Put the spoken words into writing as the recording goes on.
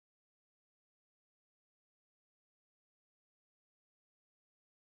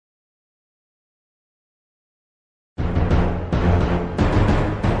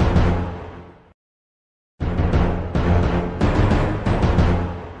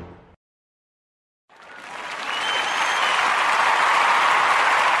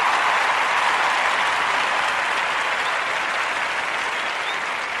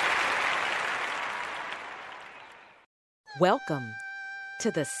Welcome to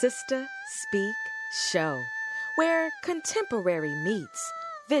the Sister Speak Show, where contemporary meets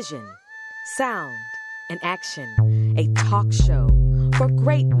vision, sound, and action. A talk show for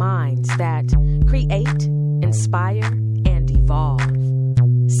great minds that create, inspire, and evolve.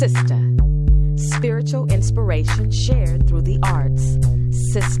 Sister, spiritual inspiration shared through the arts.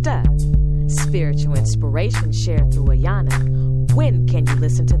 Sister, spiritual inspiration shared through Ayanna. When can you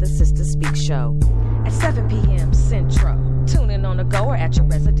listen to the Sister Speak Show? At 7 p.m. Central. Tune in on the go or at your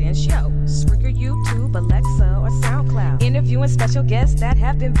residence show. Spreaker, YouTube, Alexa, or SoundCloud. Interviewing special guests that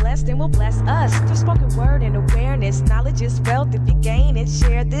have been blessed and will bless us. Through spoken word and awareness, knowledge is wealth. If you gain it,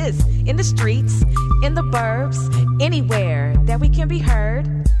 share this. In the streets, in the burbs, anywhere that we can be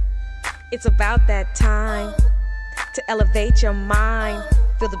heard. It's about that time to elevate your mind.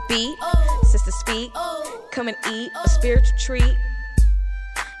 Feel the beat, Sister Speak. Come and eat a spiritual treat.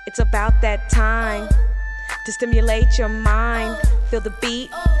 It's about that time to stimulate your mind. Feel the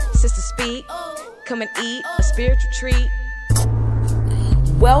beat, Sister Speak. Come and eat a spiritual treat.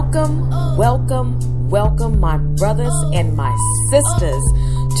 Welcome, welcome, welcome, my brothers and my sisters,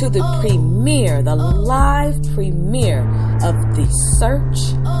 to the premiere, the live premiere of The Search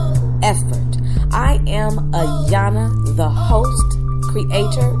Effort. I am Ayanna, the host,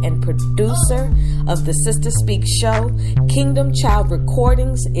 creator, and producer of the Sister Speak Show. Kingdom Child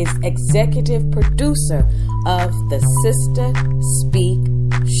Recordings is executive producer of the Sister Speak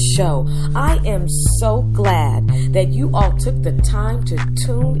Show. I am so glad that you all took the time to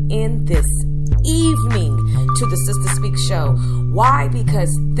tune in this evening to the Sister Speak Show. Why?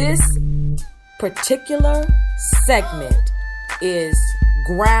 Because this particular segment is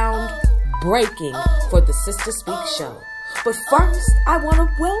groundbreaking for the Sister Speak Show. But first, I want to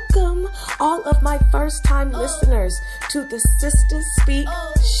welcome all of my first-time listeners to the Sister Speak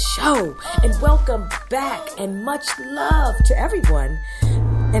Show. And welcome back, and much love to everyone.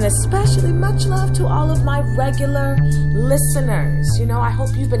 And especially much love to all of my regular listeners. You know, I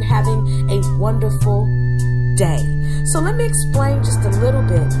hope you've been having a wonderful day. So let me explain just a little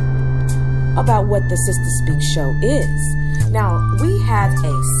bit about what the Sister Speak Show is. Now, we have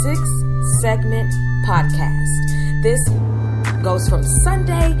a 6-segment podcast. This goes from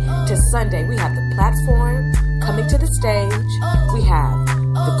Sunday to Sunday. We have the platform, coming to the stage. We have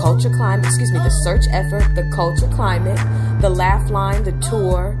the culture climate, the search effort, the culture climate, the laugh line, the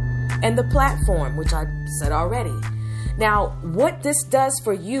tour, and the platform, which I said already. Now, what this does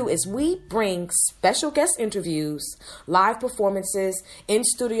for you is we bring special guest interviews, live performances,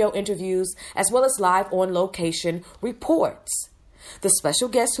 in-studio interviews, as well as live on-location reports. The special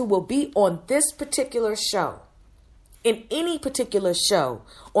guests who will be on this particular show, in any particular show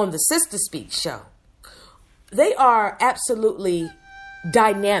on the Sister Speak Show, they are absolutely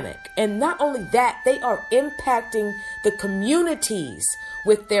dynamic. And not only that, they are impacting the communities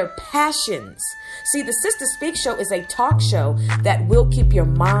with their passions. See, the Sister Speak Show is a talk show that will keep your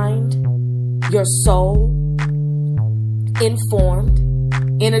mind, your soul informed,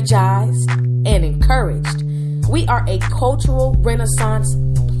 energized, and encouraged. We are a cultural renaissance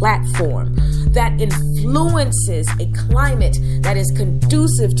platform that influences a climate that is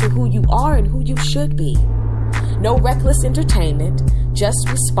conducive to who you are and who you should be. No reckless entertainment, just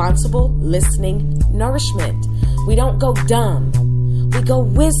responsible listening nourishment. We don't go dumb, we go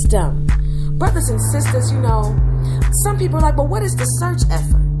wisdom. Brothers and sisters, you know, some people are like, but what is the search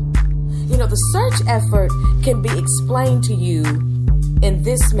effort? You know, the search effort can be explained to you in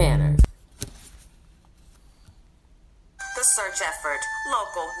this manner. The search effort,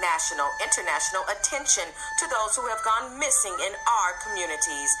 local, national, international attention to those who have gone missing in our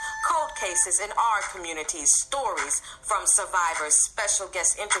communities, cold cases in our communities, stories from survivors, special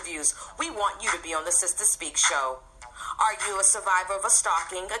guest interviews. We want you to be on the Sister Speak Show. Are you a survivor of a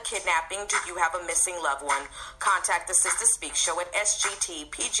stalking, a kidnapping? Do you have a missing loved one? Contact the Sister Speak Show at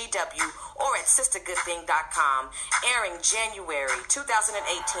SGTPGW or at sistergoodthing.com. Airing January 2018,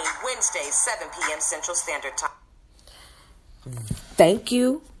 Wednesday, 7 p.m. Central Standard Time. Thank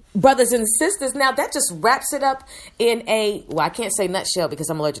you, brothers and sisters. Now that just wraps it up in I can't say nutshell because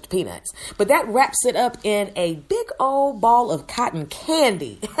I'm allergic to peanuts, but that wraps it up in a big old ball of cotton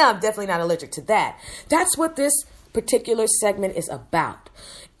candy. I'm definitely not allergic to that. That's what this particular segment is about.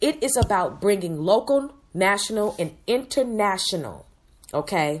 It is about bringing local, national, and international,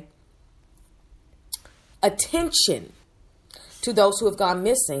 attention to those who have gone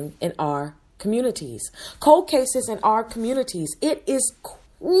missing in our communities, cold cases in our communities. It is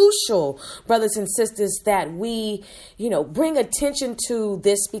crucial, brothers and sisters, that we, bring attention to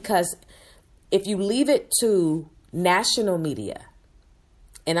this, because if you leave it to national media,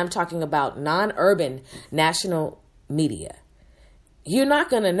 and I'm talking about non-urban national media. You're not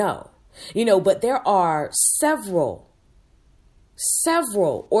going to know, but there are several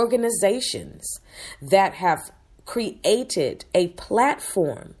organizations that have created a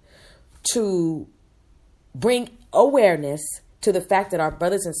platform to bring awareness to the fact that our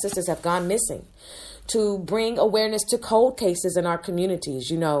brothers and sisters have gone missing, to bring awareness to cold cases in our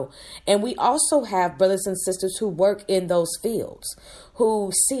communities, and we also have brothers and sisters who work in those fields,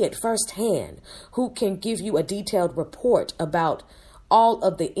 who see it firsthand, who can give you a detailed report about all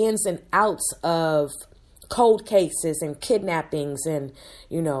of the ins and outs of cold cases and kidnappings and,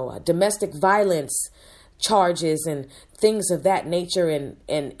 domestic violence charges and things of that nature, and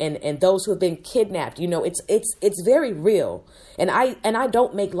those who have been kidnapped. It's very real. And I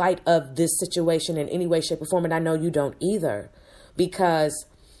don't make light of this situation in any way, shape, or form. And I know you don't either, because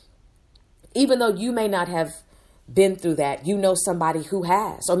even though you may not have been through that, somebody who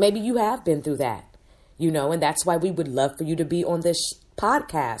has, or maybe you have been through that, and that's why we would love for you to be on this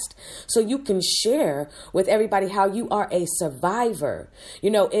podcast, so you can share with everybody how you are a survivor.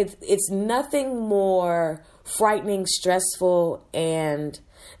 It's nothing more frightening, stressful, and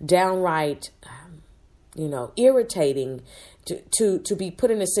downright, irritating to be put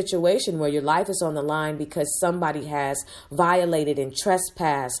in a situation where your life is on the line because somebody has violated and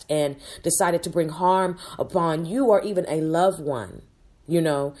trespassed and decided to bring harm upon you or even a loved one.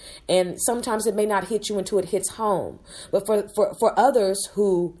 And sometimes it may not hit you until it hits home. But for others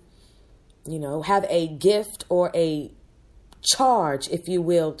who, have a gift or a charge, if you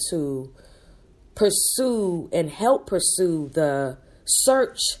will, to pursue and help pursue the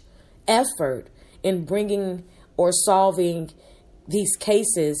search effort in bringing or solving these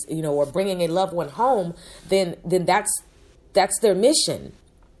cases, or bringing a loved one home, then that's their mission.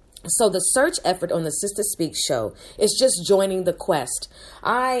 So the search effort on the Sister Speak show is just joining the quest.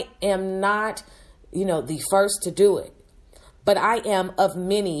 I am not, the first to do it, but I am of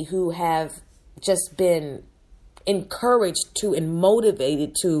many who have just been encouraged to and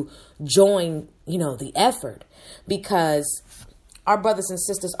motivated to join, the effort, because our brothers and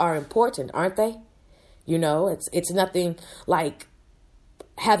sisters are important, aren't they? It's nothing like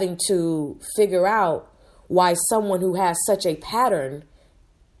having to figure out why someone who has such a pattern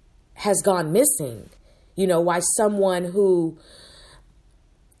has gone missing. Why someone who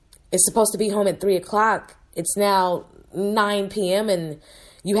is supposed to be home at 3:00, it's now 9 p.m. and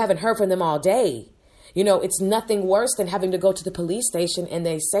you haven't heard from them all day. It's nothing worse than having to go to the police station and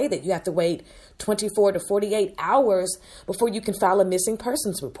they say that you have to wait 24 to 48 hours before you can file a missing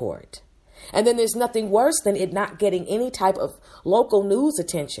persons report. And then there's nothing worse than it not getting any type of local news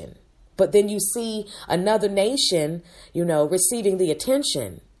attention. But then you see another nation, receiving the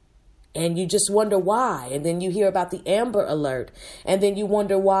attention. And you just wonder why. And then you hear about the Amber Alert. And then you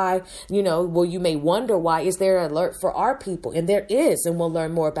wonder why, you may wonder why is there an alert for our people? And there is. And we'll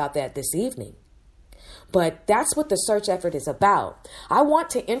learn more about that this evening. But that's what the search effort is about. I want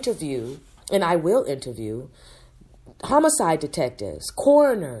to interview, and I will interview, homicide detectives,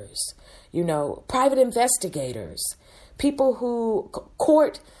 coroners, private investigators, people who,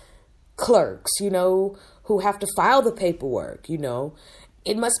 court clerks, who have to file the paperwork,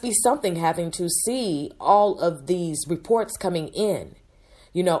 It must be something having to see all of these reports coming in.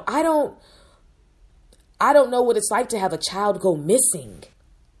 I don't know what it's like to have a child go missing,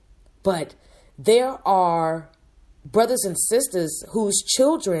 but there are brothers and sisters whose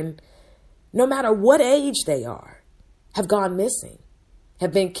children, no matter what age they are, have gone missing,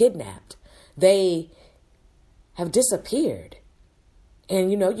 have been kidnapped. They have disappeared.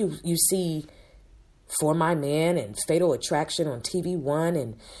 And, you see For My Man and Fatal Attraction on TV One,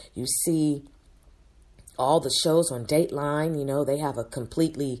 and you see all the shows on Dateline. They have a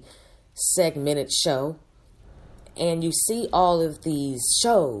completely segmented show, and you see all of these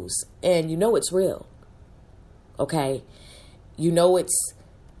shows, and it's real. Okay,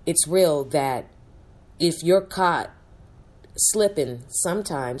 it's real that if you're caught slipping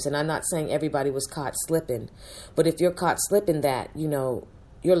sometimes, and I'm not saying everybody was caught slipping, but if you're caught slipping, that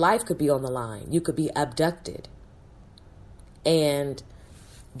your life could be on the line. You could be abducted. And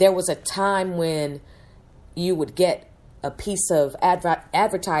there was a time when you would get a piece of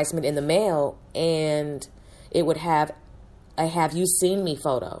advertisement in the mail and it would have a "Have you seen me"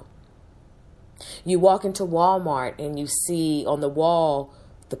 photo. You walk into Walmart and you see on the wall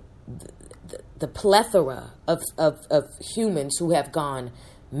the plethora of humans who have gone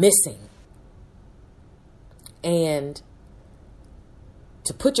missing. And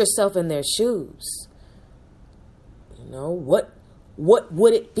to put yourself in their shoes, what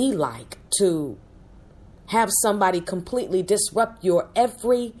would it be like to have somebody completely disrupt your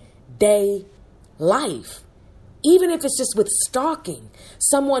everyday life Even if it's just with stalking,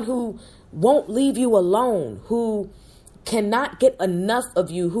 someone who won't leave you alone, who cannot get enough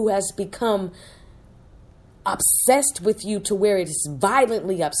of you, who has become obsessed with you to where it is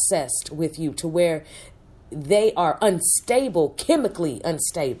violently obsessed with you, to where they are unstable, chemically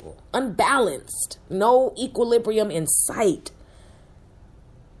unstable, unbalanced, no equilibrium in sight.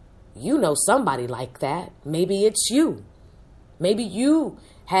 You know somebody like that. Maybe it's you. Maybe you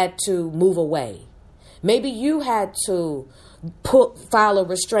had to move away. Maybe you had to file a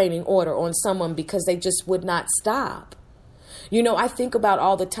restraining order on someone because they just would not stop. You know, I think about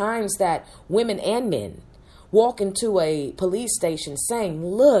all the times that women and men walk into a police station saying,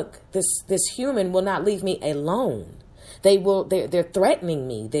 look, this human will not leave me alone. They're threatening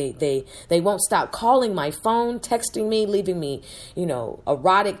me. They won't stop calling my phone, texting me, leaving me,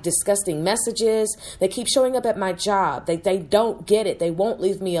 erotic, disgusting messages. They keep showing up at my job. They don't get it. They won't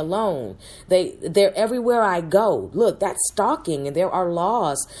leave me alone. They're everywhere I go. Look, that's stalking, and there are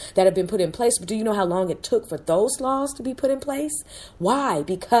laws that have been put in place. But do you know how long it took for those laws to be put in place? Why?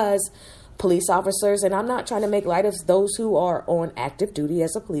 Because police officers, and I'm not trying to make light of those who are on active duty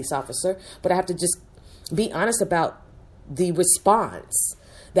as a police officer, but I have to just be honest about the response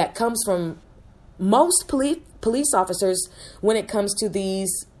that comes from most police officers when it comes to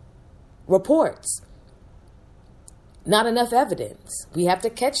these reports. Not enough evidence. We have to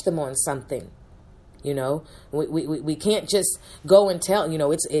catch them on something. We can't just go and tell.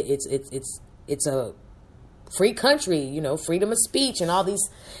 It's a free country, freedom of speech and all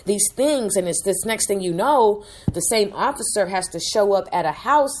these things. And it's this next thing you know, the same officer has to show up at a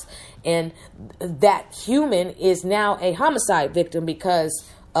house, and that human is now a homicide victim because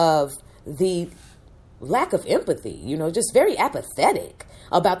of the lack of empathy, just very apathetic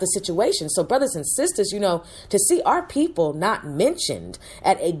about the situation. So brothers and sisters, to see our people not mentioned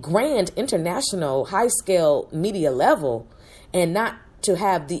at a grand international high scale media level, and not to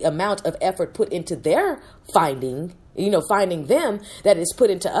have the amount of effort put into their finding them that is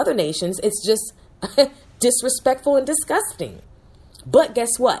put into other nations, it's just disrespectful and disgusting. But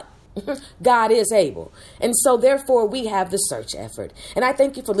guess what? God is able. And so therefore we have the search effort. And I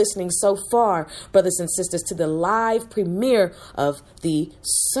thank you for listening so far, brothers and sisters, to the live premiere of the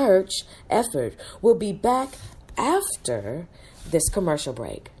search effort. We'll be back after this commercial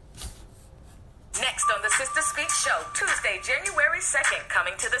break. Next on the Sister Speak Show, Tuesday, January 2nd,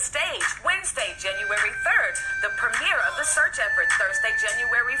 coming to the stage. Wednesday, January 3rd, the premiere of the search effort. Thursday,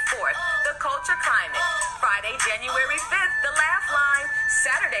 January 4th, the culture climate. Friday, January 5th, the laugh line.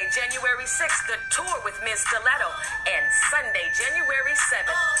 Saturday, January 6th, the tour with Ms. Stiletto. And Sunday, January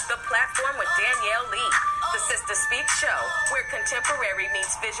 7th, the platform with Danielle Lee. The Sister Speak Show, where contemporary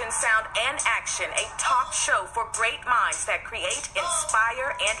meets vision, sound, and action. A talk show for great minds that create,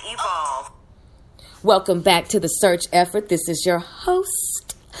 inspire, and evolve. Welcome back to the search effort. This is your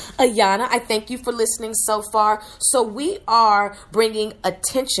host, Ayanna. I thank you for listening so far. So we are bringing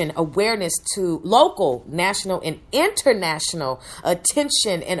attention, awareness to local, national, and international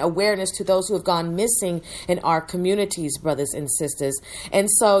attention and awareness to those who have gone missing in our communities, brothers and sisters. And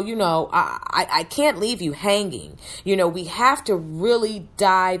so, I can't leave you hanging. We have to really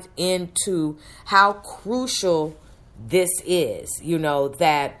dive into how crucial this is,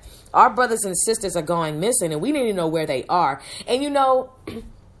 that our brothers and sisters are going missing, and we need to know where they are. And,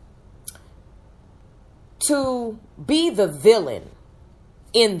 to be the villain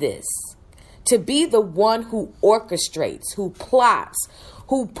in this, to be the one who orchestrates, who plots,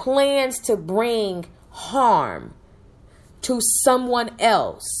 who plans to bring harm to someone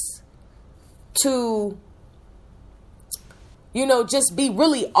else, to, just be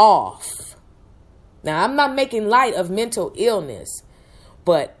really off. Now, I'm not making light of mental illness,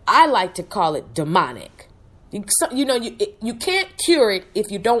 but I like to call it demonic. You can't cure it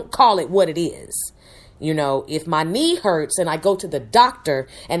if you don't call it what it is. If my knee hurts and I go to the doctor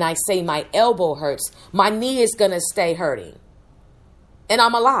and I say my elbow hurts, my knee is going to stay hurting. And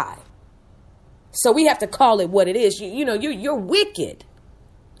I'm alive. So we have to call it what it is. You're wicked.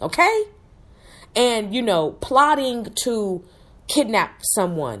 Okay? And, plotting to kidnap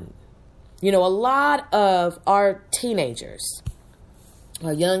someone. A lot of our teenagers,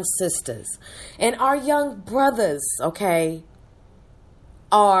 our young sisters, and our young brothers,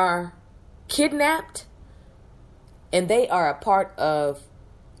 are kidnapped, and they are a part of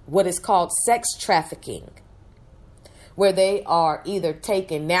what is called sex trafficking, where they are either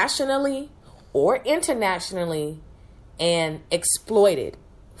taken nationally or internationally and exploited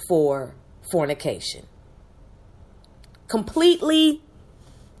for fornication. Completely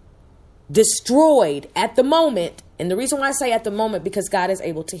destroyed at the moment. And the reason why I say at the moment, because God is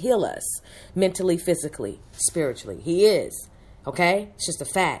able to heal us mentally, physically, spiritually. He is. Okay? It's just a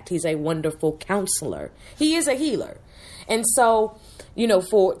fact. He's a wonderful counselor. He is a healer. And so,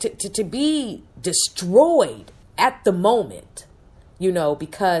 to be destroyed at the moment,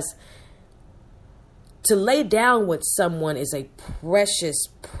 because to lay down with someone is a precious,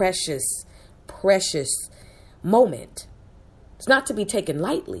 precious, precious moment. It's not to be taken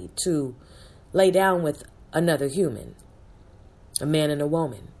lightly to lay down with another human, a man and a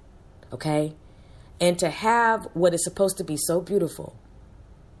woman, okay? And to have what is supposed to be so beautiful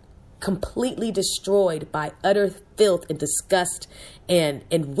completely destroyed by utter filth and disgust and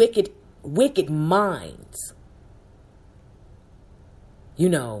wicked minds.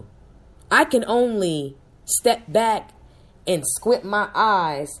 I can only step back and squint my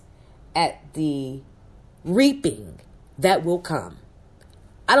eyes at the reaping that will come.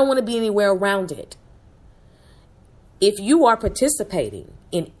 I don't want to be anywhere around it. If you are participating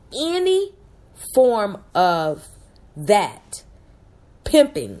in any form of that,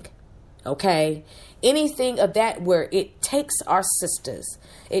 pimping, okay, anything of that where it takes our sisters,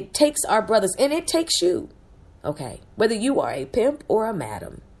 it takes our brothers, and it takes you, okay, whether you are a pimp or a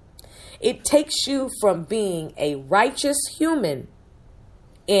madam, it takes you from being a righteous human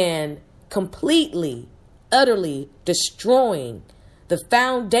and completely, utterly destroying the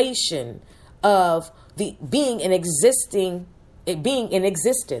foundation of the being in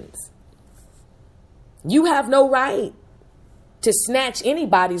existence. You have no right to snatch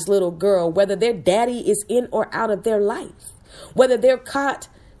anybody's little girl, whether their daddy is in or out of their life, whether they're caught,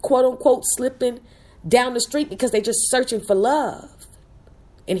 quote unquote, slipping down the street because they're just searching for love.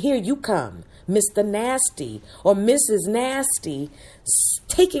 And here you come, Mr. Nasty or Mrs. Nasty,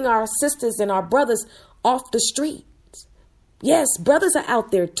 taking our sisters and our brothers off the street. Yes, brothers are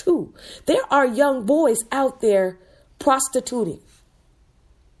out there too. There are young boys out there prostituting.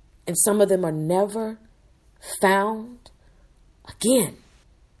 And some of them are never found again.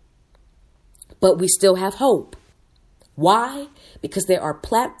 But we still have hope. Why? Because there are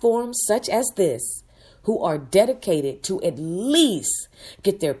platforms such as this who are dedicated to at least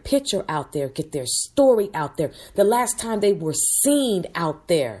get their picture out there, get their story out there. The last time they were seen out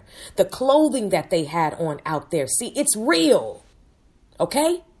there, the clothing that they had on out there. See, it's real.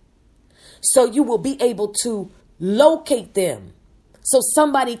 Okay? So you will be able to locate them. So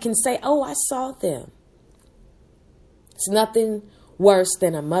somebody can say, oh, I saw them. It's nothing worse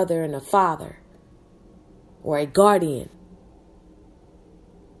than a mother and a father or a guardian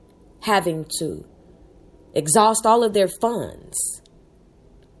having to exhaust all of their funds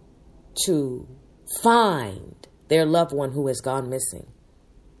to find their loved one who has gone missing,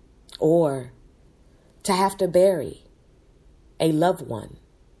 or to have to bury a loved one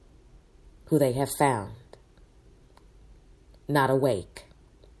who they have found not awake.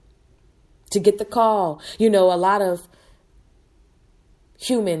 To get the call, a lot of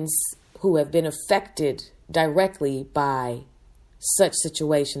humans who have been affected directly by such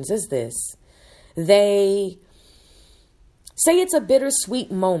situations as this, they say it's a bittersweet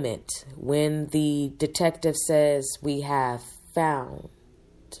moment when the detective says, we have found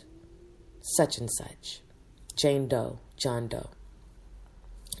such and such, Jane Doe, John Doe.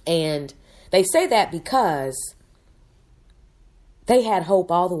 And they say that because they had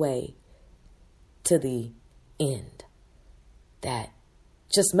hope all the way to the end that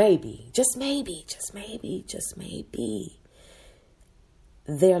just maybe,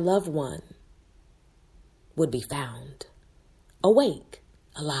 their loved one would be found awake,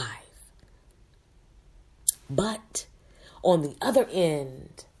 alive. But on the other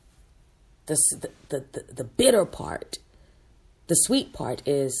end, the bitter part, the sweet part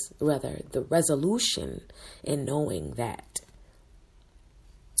is rather the resolution in knowing that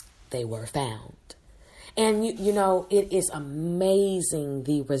they were found. And, it is amazing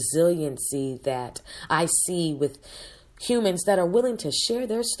the resiliency that I see with humans that are willing to share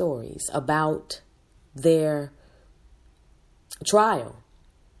their stories about their trial.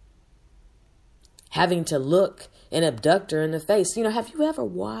 Having to look an abductor in the face. Have you ever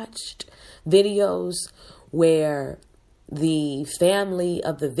watched videos where the family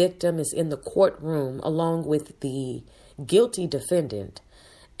of the victim is in the courtroom along with the guilty defendant,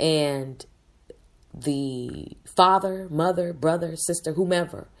 and the father, mother, brother, sister,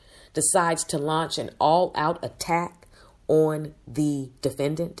 whomever decides to launch an all-out attack on the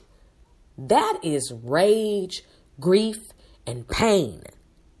defendant? That is rage, grief, and pain.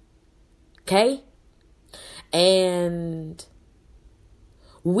 Okay? And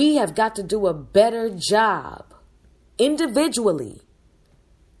we have got to do a better job individually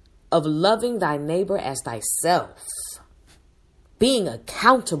of loving thy neighbor as thyself, being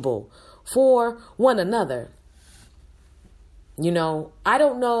accountable for one another. You know, I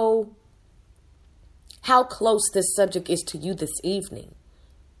don't know how close this subject is to you this evening,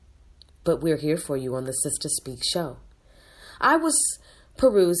 but we're here for you on the Sister Speak show. I was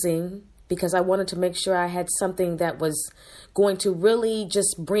perusing because I wanted to make sure I had something that was going to really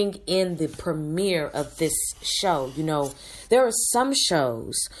just bring in the premiere of this show. You know, there are some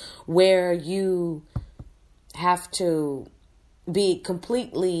shows where you have to be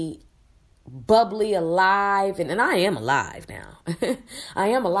completely bubbly, alive, and I am alive now. I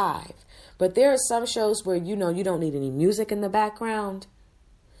am alive. But there are some shows where, you know, you don't need any music in the background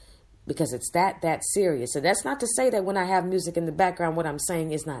because it's that serious. So that's not to say that when I have music in the background, what I'm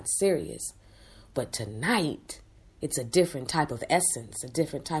saying is not serious. But tonight, it's a different type of essence, a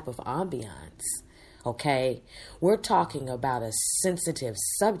different type of ambiance. Okay? We're talking about a sensitive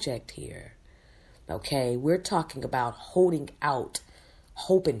subject here. Okay? We're talking about holding out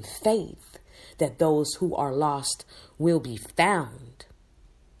hope and faith that those who are lost will be found.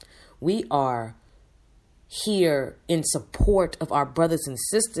 We are here in support of our brothers and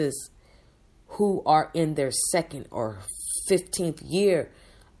sisters who are in their 2nd or 15th year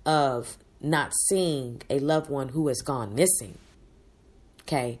of not seeing a loved one who has gone missing.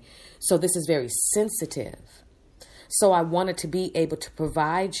 Okay, so this is very sensitive. So I wanted to be able to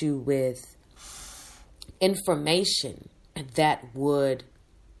provide you with information that would,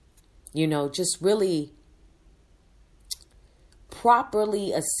 you know, just really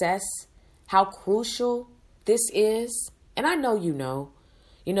properly assess how crucial this is. And I know you know.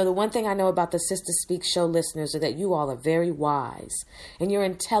 You know, the one thing I know about the Sister Speak show listeners is that you all are very wise and you're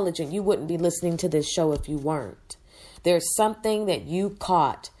intelligent. You wouldn't be listening to this show if you weren't. There's something that you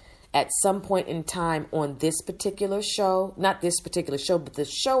caught at some point in time on this particular show, not this particular show, but the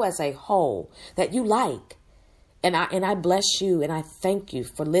show as a whole that you like. And I bless you and I thank you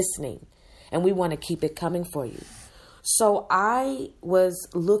for listening. And we want to keep it coming for you. So I was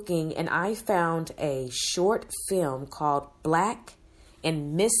looking and I found a short film called Black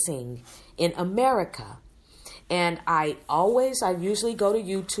and Missing in America. And I usually go to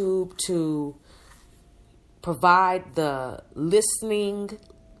YouTube to provide the listening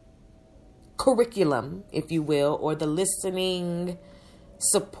curriculum, if you will, or the listening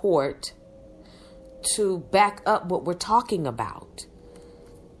support to back up what we're talking about.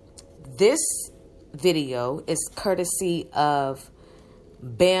 This video is courtesy of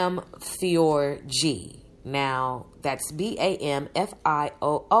Bam Fior G. Now, that's BAMFIO.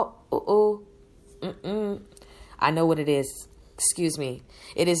 I know what it is. Excuse me.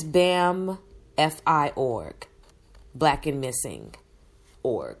 It is BAMFI.org. Black and Missing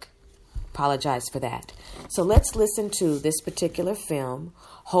org. Apologize for that. So let's listen to this particular film.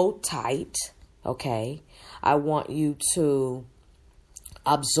 Hold tight. Okay. I want you to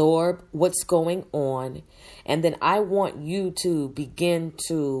absorb what's going on. And then I want you to begin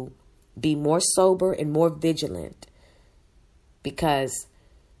to be more sober and more vigilant, because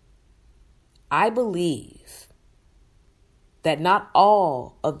I believe that not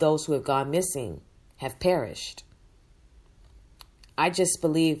all of those who have gone missing have perished. I just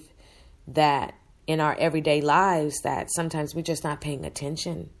believe that in our everyday lives that sometimes we're just not paying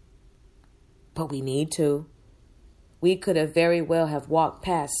attention, but we need to. We could have very well have walked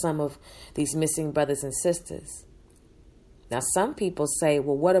past some of these missing brothers and sisters. Now, some people say,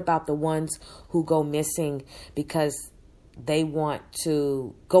 well, what about the ones who go missing because they want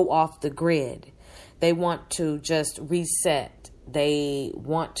to go off the grid? They want to just reset. They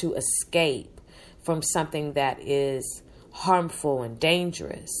want to escape from something that is harmful and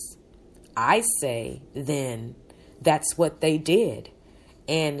dangerous. I say, then, that's what they did,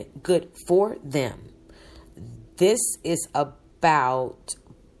 and good for them. This is about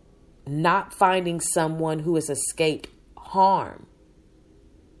not finding someone who has escaped harm.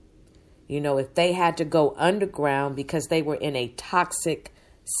 You know, if they had to go underground because they were in a toxic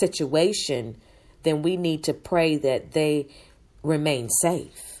situation, then we need to pray that they remain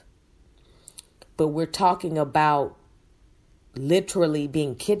safe. But we're talking about literally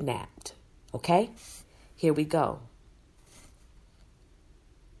being kidnapped. Okay? Here we go.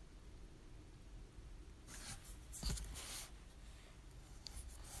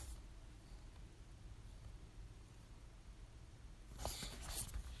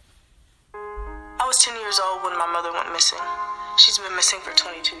 I was 10 years old when my mother went missing. She's been missing for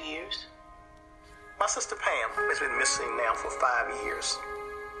 22 years. My sister Pam has been missing now for 5 years.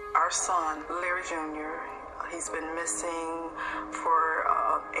 Our son, Larry Jr., he's been missing for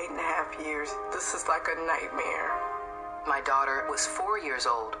 8.5 years. This is like a nightmare. My daughter was 4 years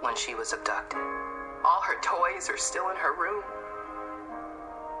old when she was abducted. All her toys are still in her room.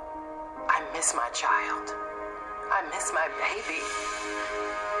 I miss my child. I miss my baby.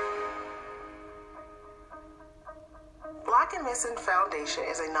 Black and Missing Foundation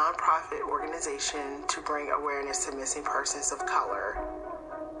is a nonprofit organization to bring awareness to missing persons of color.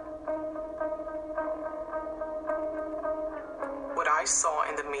 What I saw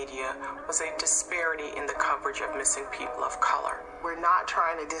in the media was a disparity in the coverage of missing people of color. We're not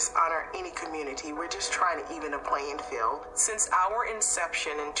trying to dishonor any community. We're just trying to even a playing field. Since our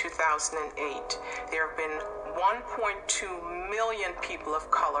inception in 2008, there have been 1.2 million people of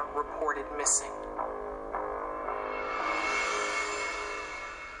color reported missing.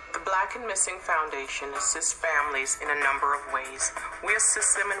 The Black and Missing Foundation assists families in a number of ways. We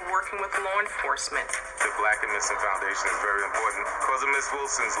assist them in working with law enforcement. The Black and Missing Foundation is very important because of Miss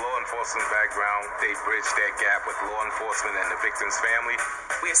Wilson's law enforcement background. They bridge that gap with law enforcement and the victim's family.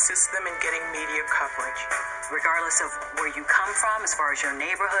 We assist them in getting media coverage. Regardless of where you come from, as far as your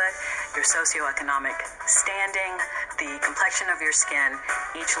neighborhood, your socioeconomic standing, the complexion of your skin,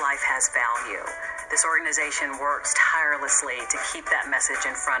 each life has value. This organization works tirelessly to keep that message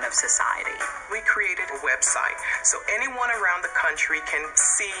in front of society. We created a website so anyone around the country can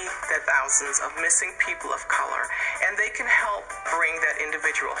see the thousands of missing people of color, and they can help bring that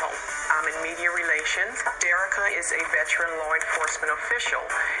individual home. I'm in media relations. Derica is a veteran law enforcement official,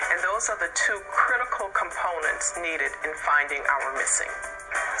 and those are the two critical components needed in finding our missing.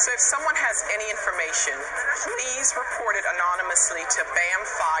 So if someone has any information, please report it anonymously to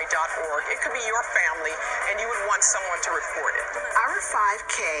bamfi.org. It could be your family, and you would want someone to report it. Our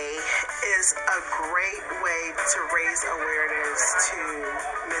 5K is a great way to raise awareness to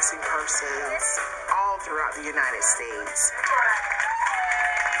missing persons all throughout the United States.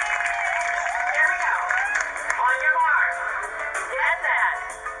 Here we go. On your mark. Get that.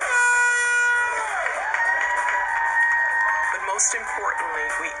 But most importantly,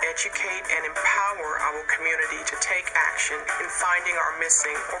 we educate and empower our community to take action in finding our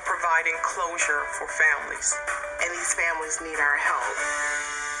missing or providing closure for families. And these families need our help.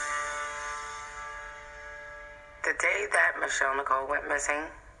 The day that Michelle Nicole went missing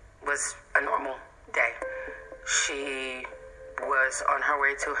was a normal day. She was on her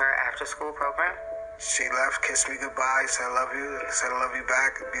way to her after-school program. She left, kissed me goodbye, said I love you, and I said I love you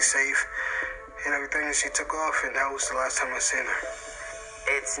back, be safe, and everything, and she took off, and that was the last time I seen her.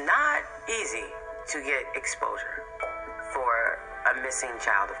 It's not easy to get exposure for a missing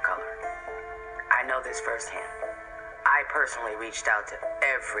child of color. I know this firsthand. I personally reached out to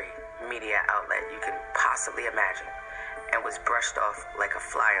every media outlet you can possibly imagine and was brushed off like a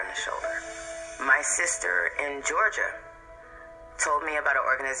fly on the shoulder. My sister in Georgia told me about an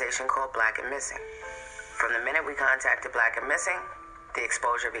organization called Black and Missing. From the minute we contacted Black and Missing, the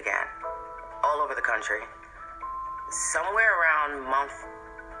exposure began. All over the country. Somewhere around month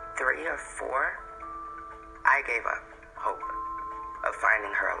 3 or 4, I gave up hope of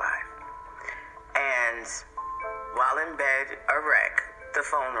finding her alive. And while in bed, a wreck, the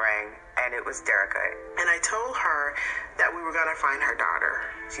phone rang, and it was Derica. And I told her that we were going to find her daughter.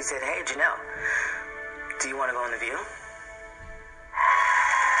 She said, "Hey, Janelle, do you want to go on The View?"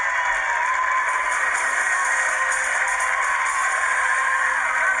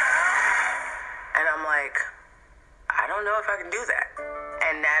 And I'm like, I don't know if I can do that.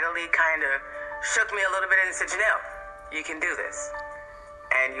 And Natalie kind of shook me a little bit and said, "Janelle, you can do this.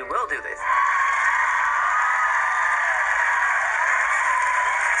 And you will do this."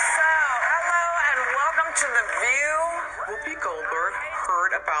 To The View. Whoopi Goldberg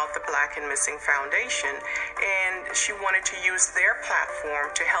heard about the Black and Missing Foundation, and she wanted to use their platform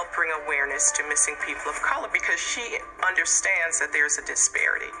to help bring awareness to missing people of color because she understands that there's a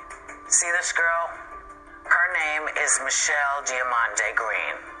disparity. See this girl? Her name is Michelle Diamante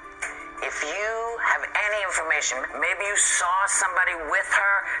Green. If you have any information, maybe you saw somebody with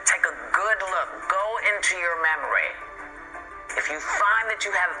her, take a good look. Go into your memory. If you find that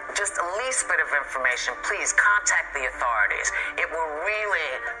you have just the least bit of information, please contact the authorities. It will really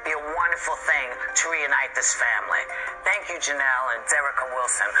be a wonderful thing to reunite this family. Thank you, Janelle and Derica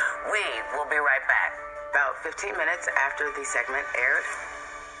Wilson. We will be right back. About 15 minutes after the segment aired,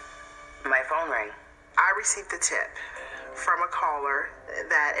 my phone rang. I received a tip from a caller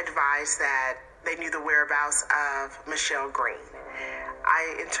that advised that they knew the whereabouts of Michelle Green.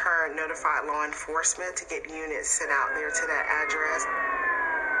 I, in turn, notified law enforcement to get units sent out there to that address.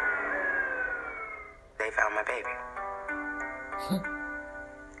 They found my baby.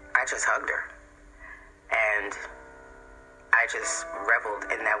 I just hugged her. And I just reveled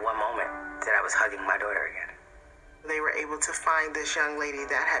in that one moment that I was hugging my daughter again. They were able to find this young lady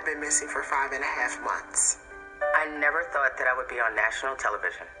that had been missing for 5.5 months. I never thought that I would be on national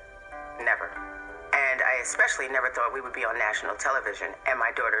television. Never. And I especially never thought we would be on national television and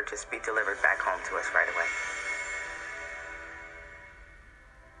my daughter just be delivered back home to us right away.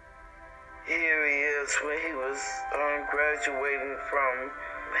 Here he is when he was graduating from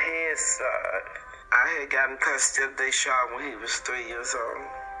his side. I had gotten custody of Deshaun when he was 3 years old.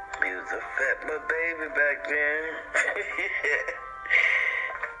 He was a fat little baby back then.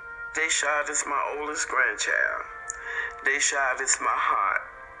 Deshaun is my oldest grandchild. Deshaun is my heart.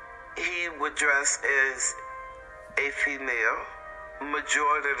 He would dress as a female.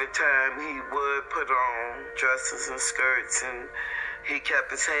 Majority of the time he would put on dresses and skirts, and he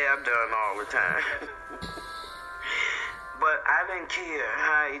kept his hair done all the time. But I didn't care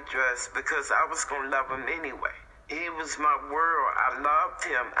how he dressed because I was going to love him anyway. He was my world. I loved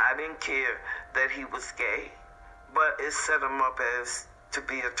him. I didn't care that he was gay. But it set him up as to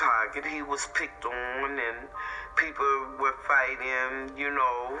be a target. He was picked on and people were fighting, you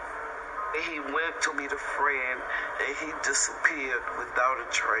know. He went to meet a friend and he disappeared without a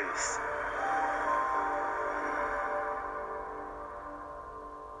trace.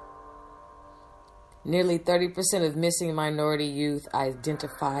 Nearly 30% of missing minority youth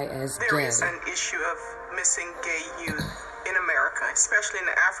identify as gay. There is an issue of missing gay youth in America, especially in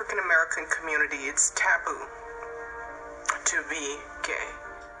the African American community. It's taboo to be gay.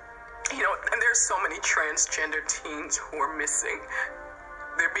 You know, and there's so many transgender teens who are missing.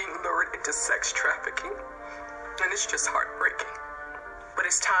 They're being lured into sex trafficking, and it's just heartbreaking. But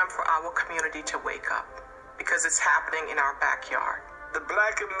it's time for our community to wake up because it's happening in our backyard. The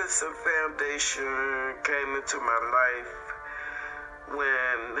Black and Missing Foundation came into my life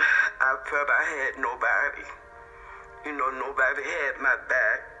when I felt I had nobody. You know, nobody had my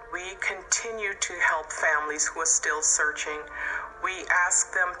back. We continue to help families who are still searching. We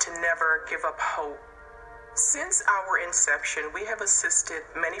ask them to never give up hope. Since our inception, we have assisted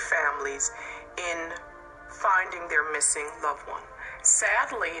many families in finding their missing loved one.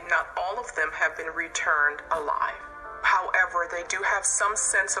 Sadly, not all of them have been returned alive. However, they do have some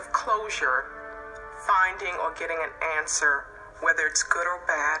sense of closure, finding or getting an answer, whether it's good or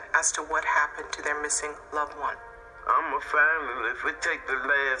bad, as to what happened to their missing loved one. I'm a family. If it take the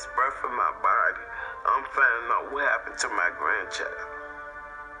last breath of my body, I'm finding out what happened to my grandchild.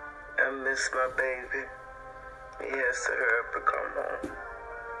 I miss my baby. He has to hurry up and come home.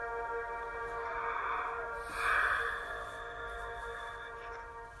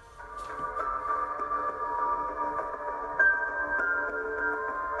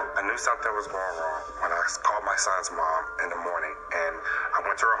 I knew something was going wrong when I called my son's mom in the morning, and I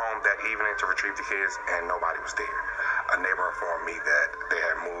went to her home that evening to retrieve the kids, and nobody was there. A neighbor informed me that they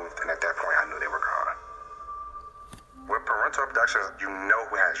had moved, and at that point I knew they were gone. With parental abductions, you know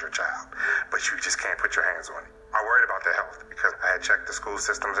who has your child, but you just can't put your hands on it. I worried about their health because I had checked the school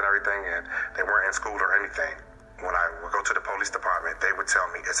systems and everything, and they weren't in school or anything. When I would go to the police department, they would tell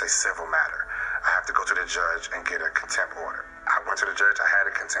me it's a civil matter. I have to go to the judge and get a contempt order. I went to the judge, I had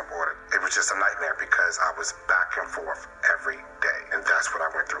a contempt order. It was just a nightmare because I was back and forth every day, and that's what I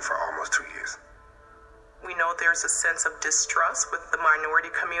went through for almost 2 years. We know there's a sense of distrust with the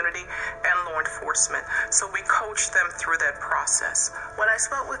minority community and law enforcement, so we coach them through that process. When I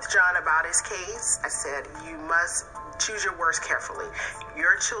spoke with John about his case, I said, you must choose your words carefully.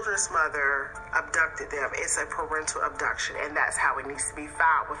 Your children's mother abducted them. It's a parental abduction, and that's how it needs to be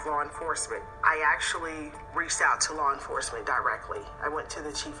filed with law enforcement. I actually reached out to law enforcement directly. I went to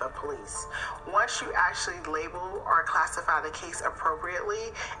the chief of police. Once you actually label or classify the case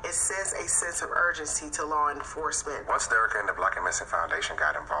appropriately, it sends a sense of urgency to law enforcement. Once Derek and the Black and Missing Foundation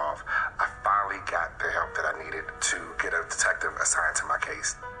got involved, I finally got the help that I needed to get a detective assigned to my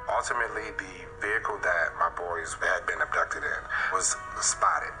case. Ultimately, the vehicle that my boys had been abducted in was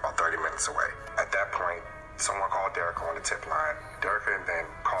spotted about 30 minutes away. At that point, someone called Derek on the tip line. Derek then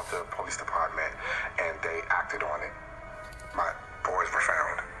called the police department, and they acted on it. My boys were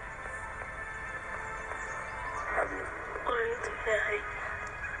found.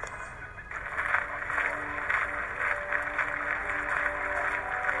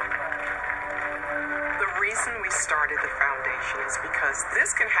 The reason we started the foundation is because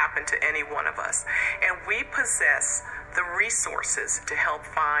this can happen to any one of us, and we possess the resources to help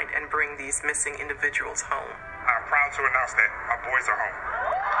find and bring these missing individuals home. I'm proud to announce that my boys are home.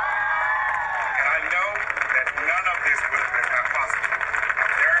 And I know that none of this would have been possible.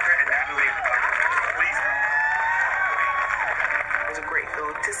 Erica and Natalie, please. It was a great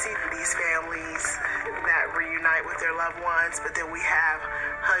feeling to see these families that reunite with their loved ones, but then we have have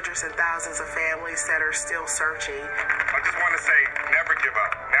hundreds and thousands of families that are still searching. I just want to say, never give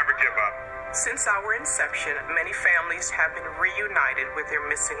up. Never give up. Since our inception, many families have been reunited with their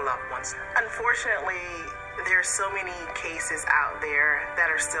missing loved ones. Unfortunately, there's so many cases out there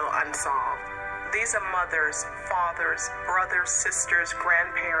that are still unsolved. These are mothers, fathers, brothers, sisters,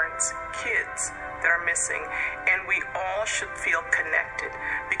 grandparents, kids that are missing, and we all should feel connected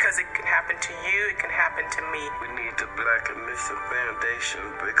because it can happen to you, it can happen to me. We need the Black and Missing Foundation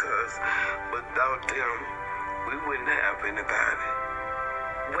because without them, we wouldn't have anybody.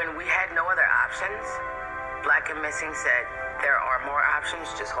 When we had no other options, Black and Missing said, there are more options,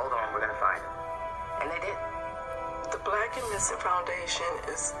 just hold on, we're going to find them. And they did. The Black and Missing Foundation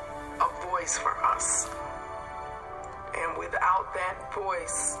is a voice for us. And without that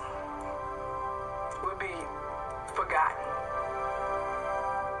voice, we'll be forgotten.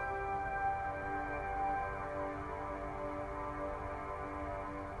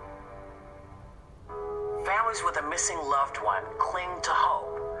 Families with a missing loved one cling to hope.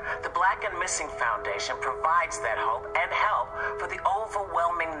 The Black and Missing Foundation provides that hope and help for the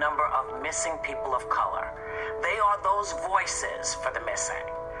overwhelming number of missing people of color. They are those voices for the missing.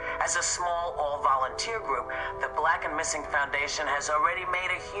 As a small all-volunteer group, the Black and Missing Foundation has already made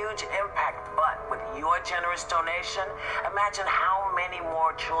a huge impact, but with your generous donation, imagine how many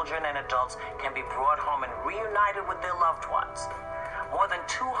more children and adults can be brought home and reunited with their loved ones. More than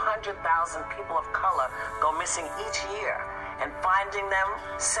 200,000 people of color go missing each year, and finding them,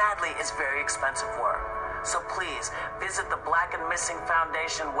 sadly, is very expensive work. So please visit the Black and Missing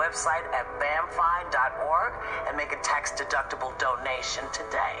Foundation website at bamfi.org and make a tax-deductible donation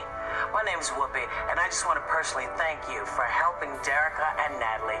today. My name's Whoopi, and I just want to personally thank you for helping Derica and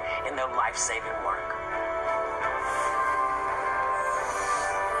Natalie in their life-saving work.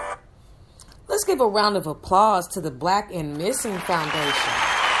 Let's give a round of applause to the Black and Missing Foundation.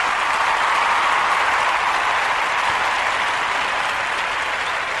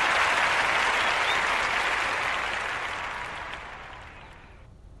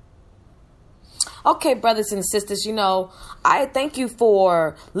 Okay, brothers and sisters, I thank you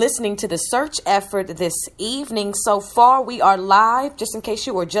for listening to the search effort this evening. So far, we are live. Just in case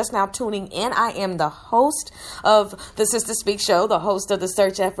you were just now tuning in, I am the host of the Sister Speak Show, the host of the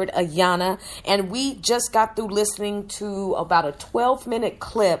search effort, Ayanna. And we just got through listening to about a 12-minute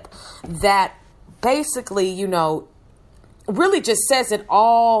clip that basically, really just says it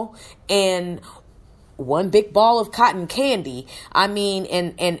all in one big ball of cotton candy. I mean,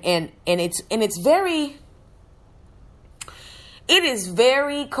 and it's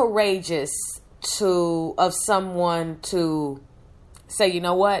very courageous of someone to say, you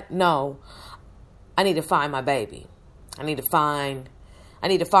know what? No, I need to find my baby. I need to find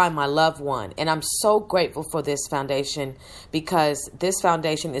my loved one. And I'm so grateful for this foundation because this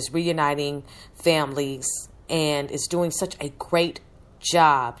foundation is reuniting families and is doing such a great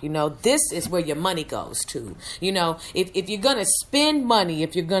job. This is where your money goes to. If you're going to spend money,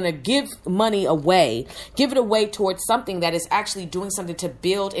 if you're going to give money away, give it away towards something that is actually doing something to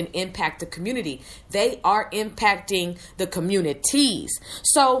build and impact the community. They are impacting the communities.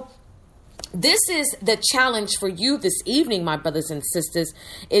 So this is the challenge for you this evening, my brothers and sisters,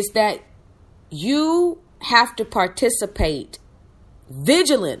 is that you have to participate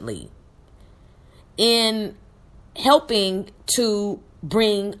vigilantly in helping to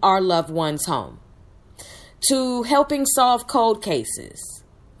bring our loved ones home, to helping solve cold cases,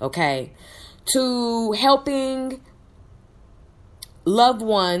 okay, to helping loved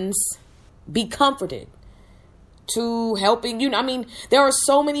ones be comforted, to helping, there are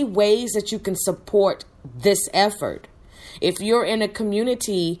so many ways that you can support this effort. If you're in a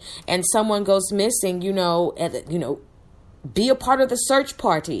community and someone goes missing, be a part of the search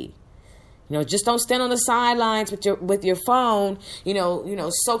party. Just don't stand on the sidelines with your phone,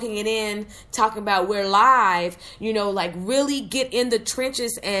 soaking it in, talking about we're live, really get in the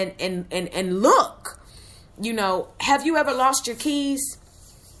trenches and look. Have you ever lost your keys?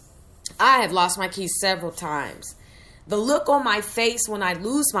 I have lost my keys several times. The look on my face when I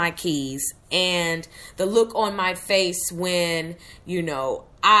lose my keys and the look on my face when,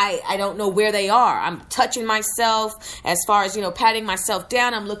 I don't know where they are. I'm touching myself as far as, patting myself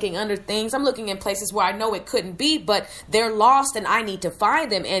down. I'm looking under things. I'm looking in places where I know it couldn't be, but they're lost and I need to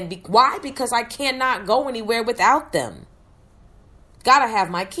find them. And why? Because I cannot go anywhere without them. Gotta have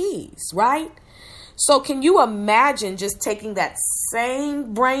my keys, right? So can you imagine just taking that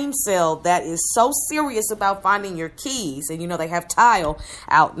same brain cell that is so serious about finding your keys? And, they have Tile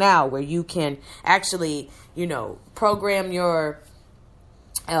out now where you can actually, program your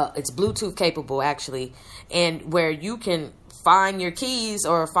it's Bluetooth capable, actually, and where you can find your keys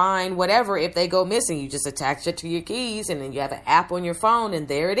or find whatever if they go missing. You just attach it to your keys, and then you have an app on your phone, and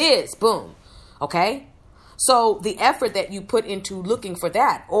there it is. Boom. Okay? So the effort that you put into looking for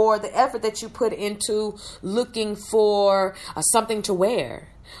that, or the effort that you put into looking for something to wear,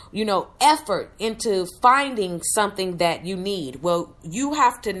 effort into finding something that you need. Well, you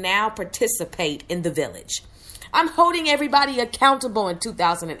have to now participate in the village. I'm holding everybody accountable in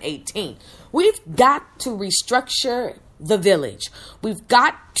 2018. We've got to restructure the village. We've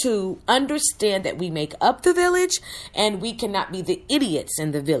got to understand that we make up the village, and we cannot be the idiots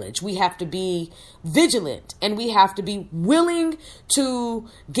in the village. We have to be vigilant, and we have to be willing to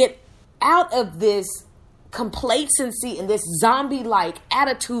get out of this complacency and this zombie-like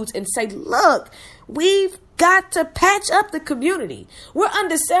attitudes and say, look, we've got to patch up the community. We're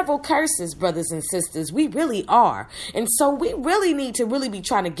under several curses, brothers and sisters. We really are. And so we really need to really be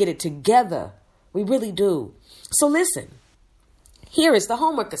trying to get it together. We really do. So listen, here is the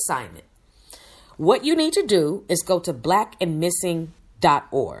homework assignment. What you need to do is go to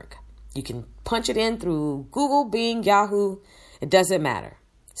blackandmissing.org. You can punch it in through Google, Bing, Yahoo. It doesn't matter.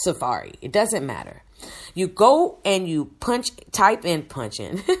 Safari. It doesn't matter. You go and you type in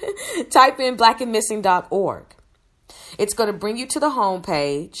blackandmissing.org. It's going to bring you to the home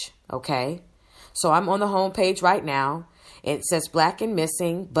page. Okay. So I'm on the home page right now. It says Black and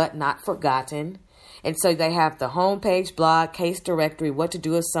Missing, but not forgotten. And so they have the home page, blog, case directory, what to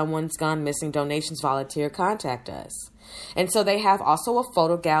do if someone's gone missing, donations, volunteer, contact us. And so they have also a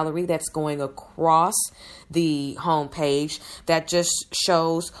photo gallery that's going across the home page that just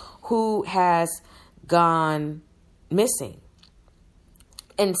shows who has gone missing.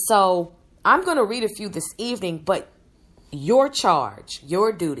 And so I'm going to read a few this evening, but your charge,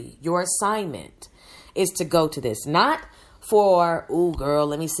 your duty, your assignment is to go to this. Not for, ooh, girl,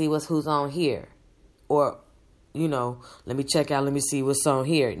 let me see who's on here. Or, let me check out, let me see what's on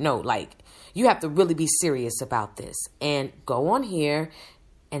here. No, like, you have to really be serious about this. And go on here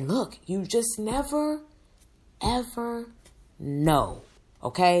and look, you just never, ever know.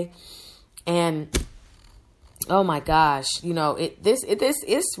 Okay? And oh my gosh,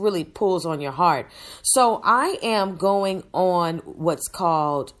 this really pulls on your heart. So I am going on what's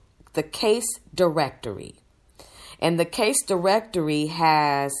called the case directory. And the case directory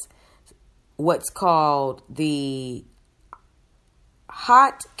has what's called the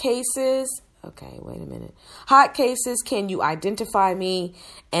hot cases. Okay, wait a minute. Hot cases, can you identify me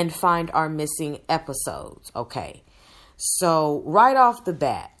and find our missing episodes? Okay. So right off the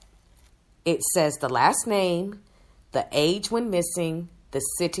bat, it says the last name, the age when missing, the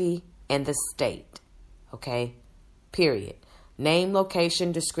city, and the state. Okay? Period. Name,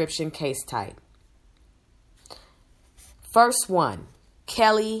 location, description, case type. First one,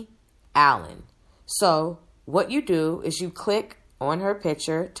 Kelly Allen. So what you do is you click on her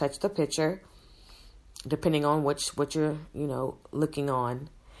picture, touch the picture, depending on what you're, looking on.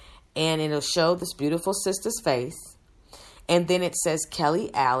 And it'll show this beautiful sister's face. And then it says Kelly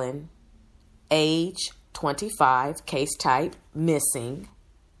Allen, age 25, case type, missing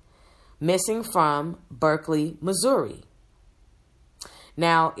from Berkeley, Missouri.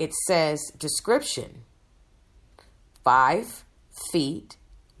 Now it says description, 5 feet,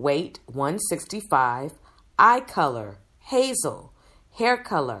 weight 165, eye color, hazel, hair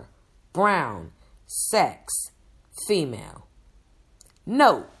color, brown, sex, female.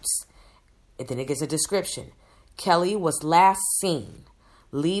 Notes, and then it gives a description. Kelly was last seen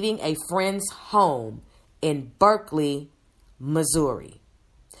leaving a friend's home in Berkeley, Missouri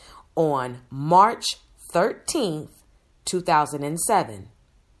on March 13th, 2007.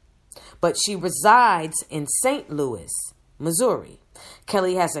 But she resides in St. Louis, Missouri.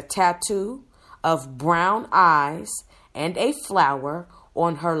 Kelly has a tattoo of brown eyes and a flower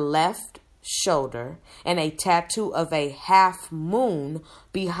on her left shoulder and a tattoo of a half moon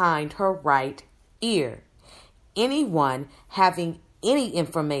behind her right ear. Anyone having any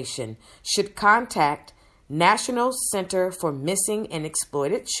information should contact National Center for Missing and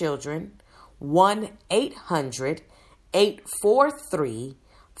Exploited Children,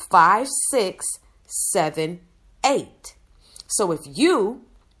 1-800-843-5678. So if you,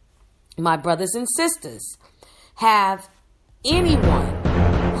 my brothers and sisters, have anyone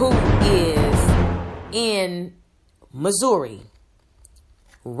who is in Missouri,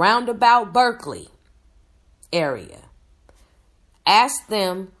 roundabout Berkeley area, ask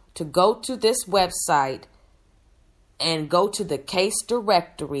them to go to this website and go to the case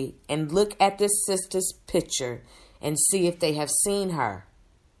directory and look at this sister's picture and see if they have seen her.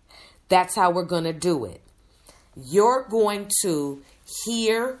 That's how we're going to do it. You're going to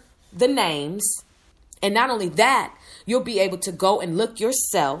hear the names And not only that, you'll be able to go and look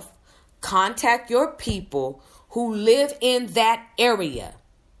yourself, contact your people who live in that area,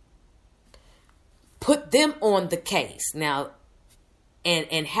 put them on the case now,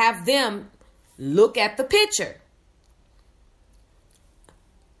 and have them look at the picture.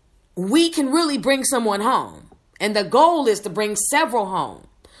 We can really bring someone home. And the goal is to bring several home.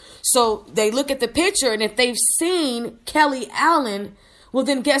 So they look at the picture, and if they've seen Kelly Allen, well,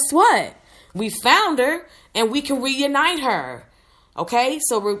 then guess what? We found her, and we can reunite her. Okay,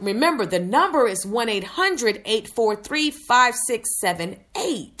 so remember, the number is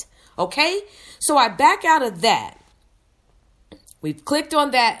 1-800-843-5678. Okay, so I back out of that. We've clicked on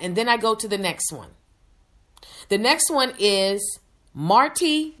that, and then I go to the next one. The next one is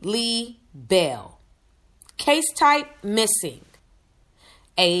Marty Lee Bell. Case type, missing.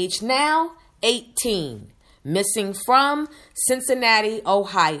 Age now, 18. Missing from Cincinnati,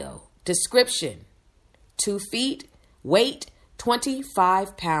 Ohio. Description, 2 feet, weight,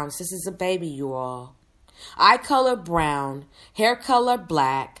 25 pounds. This is a baby, you all. Eye color, brown. Hair color,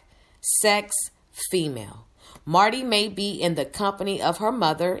 black. Sex, female. Marty may be in the company of her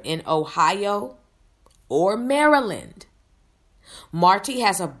mother in Ohio or Maryland. Marty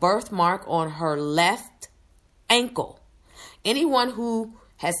has a birthmark on her left ankle. Anyone who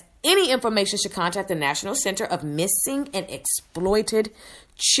has any information should contact the National Center of Missing and Exploited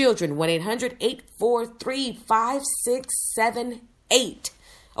Children, 1-800-843-5678.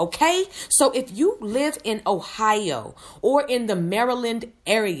 Okay? So if you live in Ohio or in the Maryland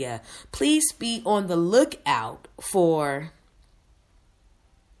area, please be on the lookout for,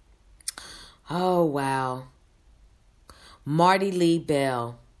 oh, wow, Marty Lee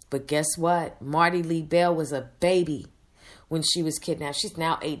Bell. But guess what? Marty Lee Bell was a baby when she was kidnapped. She's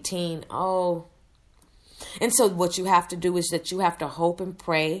now 18. Oh. And so what you have to do is that you have to hope and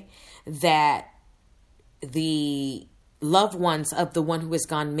pray that the loved ones of the one who has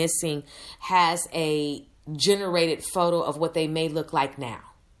gone missing has a generated photo of what they may look like now.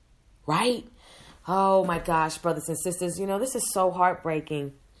 Right? Oh my gosh, brothers and sisters, you know, this is so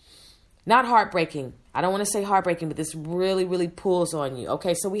heartbreaking. Not heartbreaking. I don't want to say heartbreaking, but this really, really pulls on you.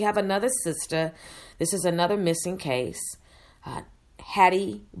 Okay, so we have another sister. This is another missing case.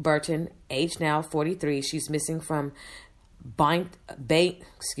 Hattie Burton, age now 43. She's missing from Boynton,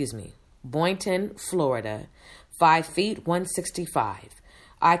 Florida. 5 feet, 165.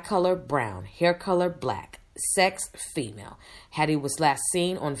 Eye color, brown. Hair color, black. Sex, female. Hattie was last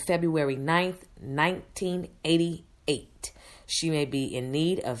seen on February 9th, 1988. She may be in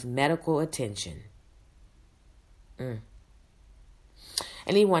need of medical attention.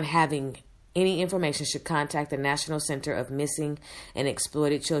 Anyone having any information should contact the National Center of Missing and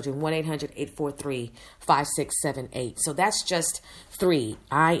Exploited Children, 1-800-843-5678. So that's just 3.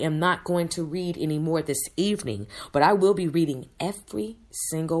 I am not going to read any more this evening, but I will be reading every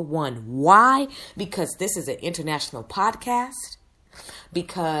single one. Why? Because this is an international podcast.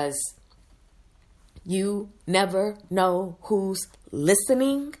 Because you never know who's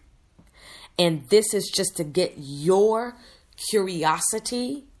listening. And this is just to get your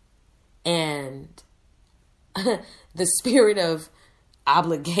curiosity and the spirit of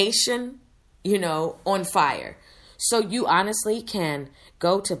obligation, you know, on fire. So you honestly can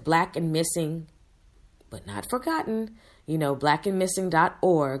go to Black and Missing, but not forgotten, you know,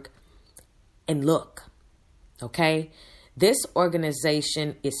 blackandmissing.org and look. Okay? This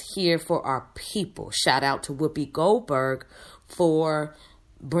organization is here for our people. Shout out to Whoopi Goldberg for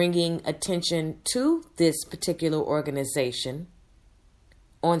bringing attention to this particular organization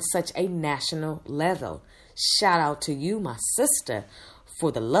on such a national level. Shout out to you, my sister,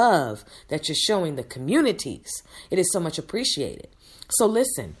 for the love that you're showing the communities. It is so much appreciated. So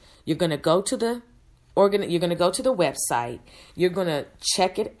listen, you're going to go to the website. You're going to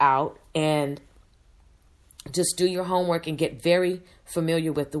check it out and just do your homework and get very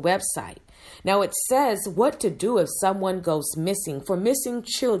familiar with the website. Now it says what to do if someone goes missing. For missing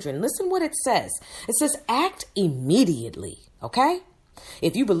children, listen what it says. It says act immediately, okay?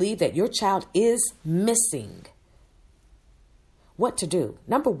 If you believe that your child is missing, what to do?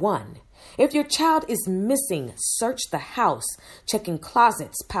 Number 1, if your child is missing, search the house, checking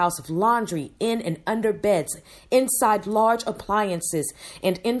closets, piles of laundry, in and under beds, inside large appliances,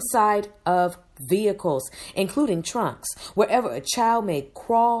 and inside of vehicles, including trunks, wherever a child may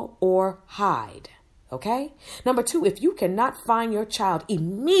crawl or hide. Okay? Number 2, if you cannot find your child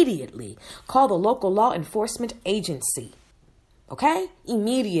immediately, call the local law enforcement agency. Okay?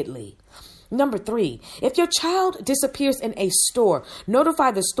 Immediately. Number 3, if your child disappears in a store,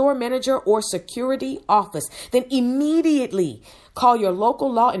 notify the store manager or security office. Then immediately call your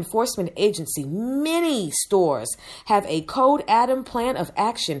local law enforcement agency. Many stores have a Code Adam plan of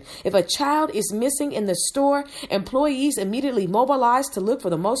action. If a child is missing in the store, employees immediately mobilize to look for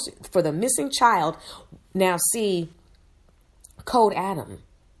the missing child. Now see, Code Adam.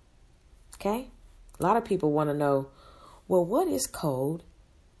 Okay? A lot of people want to know, well, what is Code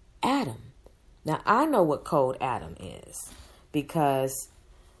Adam? Now, I know what Code Adam is because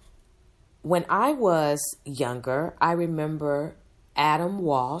when I was younger, I remember Adam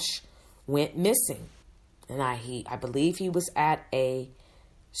Walsh went missing. And I believe he was at a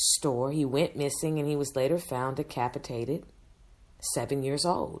store. He went missing and he was later found decapitated, 7 years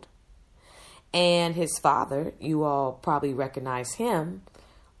old. And his father, you all probably recognize him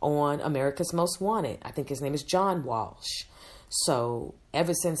on America's Most Wanted. I think his name is John Walsh. So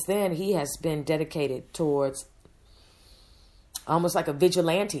ever since then, he has been dedicated towards almost like a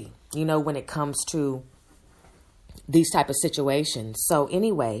vigilante, when it comes to these type of situations. So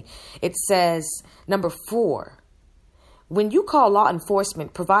anyway, it says, number 4, when you call law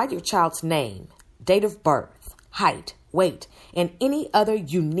enforcement, provide your child's name, date of birth, height, weight, and any other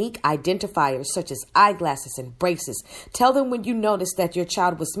unique identifiers such as eyeglasses and braces. Tell them when you notice that your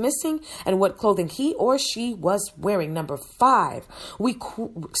child was missing and what clothing he or she was wearing. Number 5,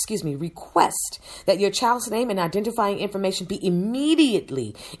 request that your child's name and identifying information be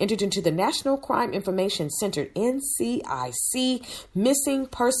immediately entered into the National Crime Information Center, NCIC, missing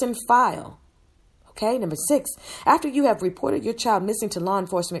person file. Okay, number 6, after you have reported your child missing to law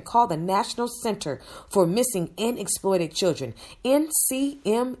enforcement, call the National Center for Missing and Exploited Children,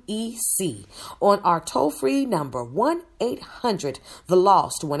 NCMEC, on our toll-free number,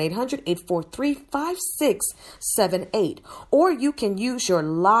 1-800-THE-LOST, 1-800-843-5678. Or you can use our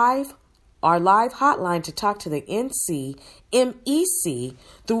live hotline to talk to the NCMEC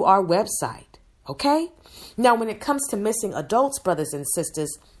through our website. Okay? Now, when it comes to missing adults, brothers and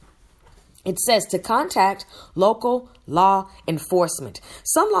sisters, it says to contact local law enforcement.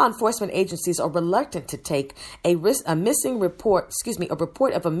 Some law enforcement agencies are reluctant to take a report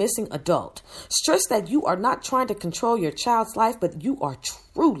of a missing adult. Stress that you are not trying to control your child's life, but you are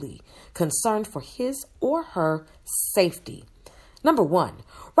truly concerned for his or her safety. Number 1,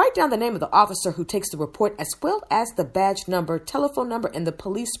 write down the name of the officer who takes the report as well as the badge number, telephone number, and the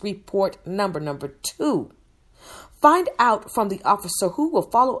police report number. Number 2, find out from the officer who will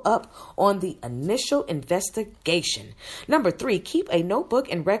follow up on the initial investigation. Number 3, keep a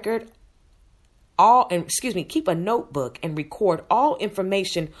notebook and record all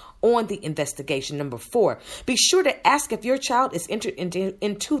information on the investigation. Number 4, be sure to ask if your child is entered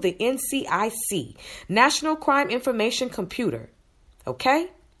into the NCIC, National Crime Information Computer.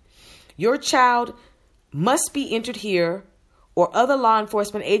 Okay? Your child must be entered here, or other law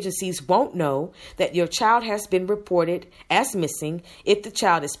enforcement agencies won't know that your child has been reported as missing if the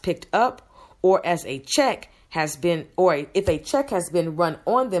child is picked up or if a check has been run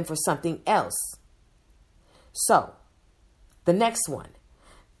on them for something else. So, the next one,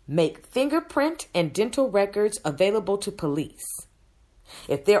 make fingerprint and dental records available to police.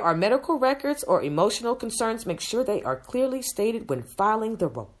 If there are medical records or emotional concerns, make sure they are clearly stated when filing the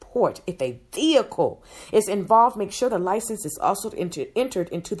report. If a vehicle is involved, make sure the license is also entered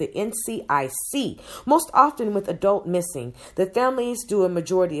into the NCIC. Most often with adult missing, the families do a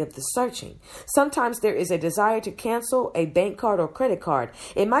majority of the searching. Sometimes there is a desire to cancel a bank card or credit card.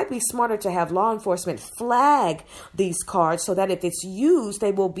 It might be smarter to have law enforcement flag these cards so that if it's used,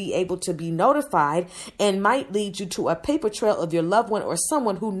 they will be able to be notified and might lead you to a paper trail of your loved one or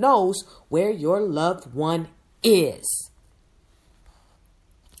someone who knows where your loved one is.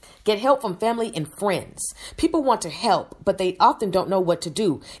 Get help from family and friends. People want to help, but they often don't know what to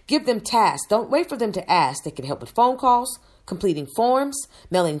do. Give them tasks. Don't wait for them to ask. They can help with phone calls, completing forms,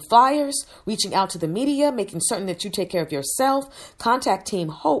 mailing flyers, reaching out to the media, making certain that you take care of yourself. Contact Team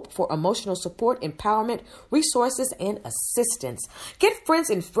Hope for emotional support, empowerment, resources, and assistance. Get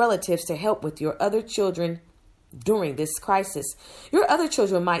friends and relatives to help with your other children during this crisis. Your other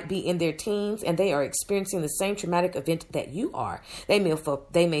children might be in their teens and they are experiencing the same traumatic event that you are. They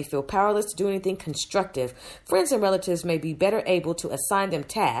may feel powerless to do anything constructive. Friends and relatives may be better able to assign them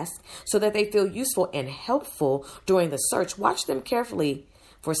tasks so that they feel useful and helpful during the search. Watch them carefully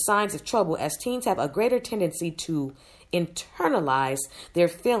for signs of trouble, as teens have a greater tendency to internalize their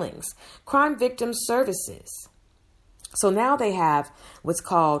feelings. Crime Victim Services. So now they have what's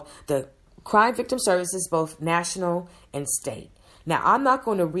called the Crime Victim Services, both national and state. Now, I'm not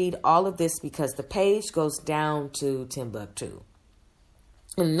going to read all of this because the page goes down to Timbuktu.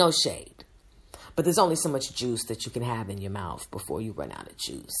 And no shade. But there's only so much juice that you can have in your mouth before you run out of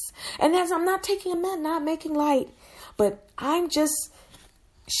juice. And as I'm not taking a minute, not making light, but I'm just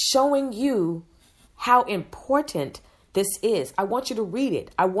showing you how important this is. I want you to read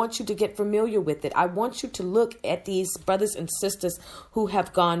it. I want you to get familiar with it. I want you to look at these brothers and sisters who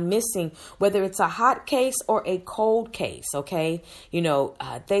have gone missing, whether it's a hot case or a cold case. Okay. You know,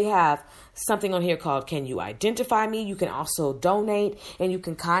 they have something on here called Can You Identify Me? You can also donate and you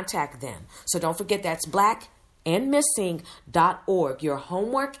can contact them. So don't forget, that's blackandmissing.org. Your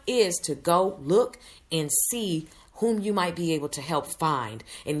homework is to go look and see whom you might be able to help find.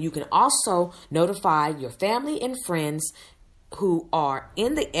 And you can also notify your family and friends who are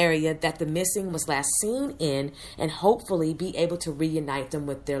in the area that the missing was last seen in, and hopefully be able to reunite them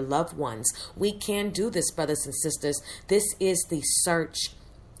with their loved ones. We can do this, brothers and sisters. This is the search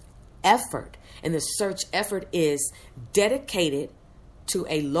effort, and the search effort is dedicated to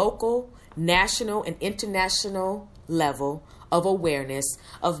a local, national, and international level of awareness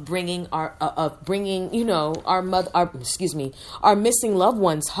of bringing our missing loved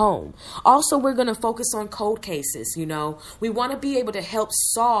ones home. Also, we're going to focus on cold cases. You know, we want to be able to help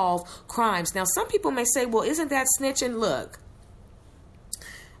solve crimes. Now, some people may say, well, isn't that snitching? Look,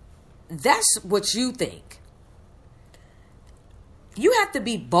 that's what you think. You have to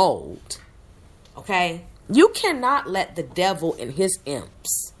be bold. Okay. You cannot let the devil and his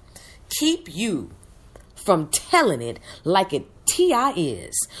imps keep you from telling it like it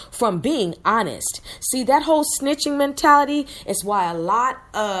is, from being honest. See, that whole snitching mentality is why a lot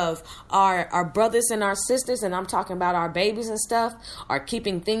of our brothers and our sisters, and I'm talking about our babies and stuff, are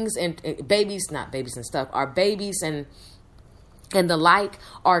keeping things in our babies and the like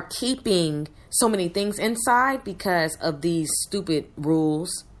are keeping so many things inside because of these stupid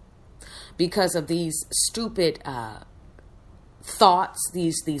rules, because of these stupid thoughts,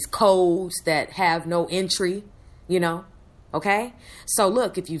 these codes that have no entry, you know. Okay. So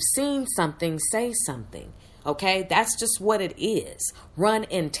look, if you've seen something, say something. Okay. That's just what it is. Run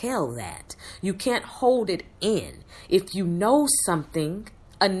and tell that. You can't hold it in. If you know something,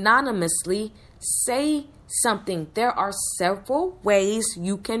 anonymously say something. There are several ways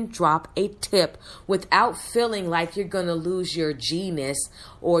you can drop a tip without feeling like you're going to lose your G-ness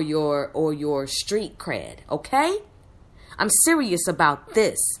or your street cred. Okay. I'm serious about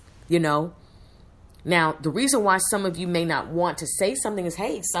this, you know. Now, the reason why some of you may not want to say something is,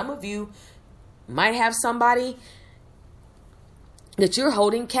 hey, some of you might have somebody that you're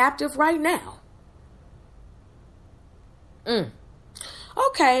holding captive right now.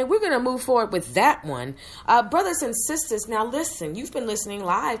 Okay, we're going to move forward with that one. Brothers and sisters, now listen, you've been listening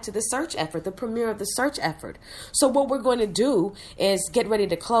live to the search effort, the premiere of the search effort. So what we're going to do is get ready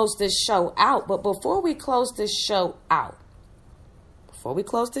to close this show out. But before we close this show out,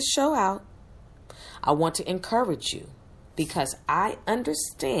 I want to encourage you, because I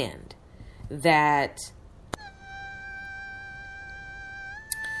understand that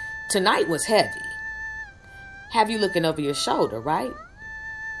tonight was heavy. Have you looking over your shoulder, right?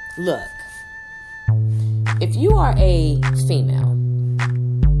 Look, if you are a female, and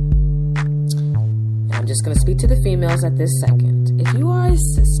I'm just going to speak to the females at this second. If you are a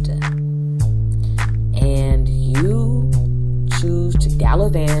sister and you choose to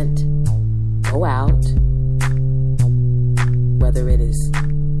gallivant, go out, whether it is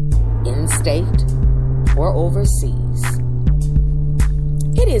in-state or overseas,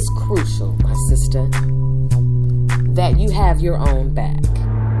 it is crucial, my sister, that you have your own back.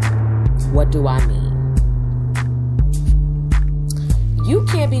 What do I mean? You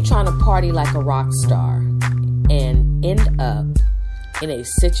can't be trying to party like a rock star and end up in a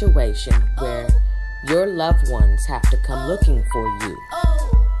situation where your loved ones have to come looking for you.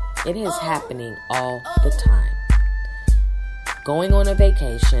 It is happening all the time. Going on a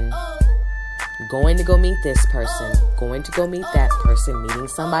vacation, going to go meet this person, going to go meet that person, meeting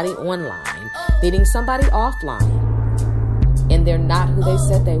somebody online, meeting somebody offline, and they're not who they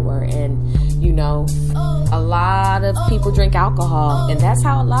said they were. And, you know, a lot of people drink alcohol, and that's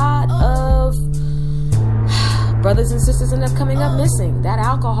how a lot of brothers and sisters end up coming up missing. That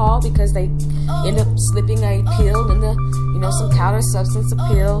alcohol, because they end up slipping a pill in the, you know, some powder substance, a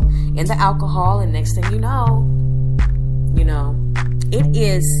pill in the alcohol, and next thing you know, it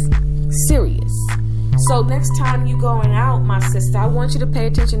is serious. So next time you going out, my sister, I want you to pay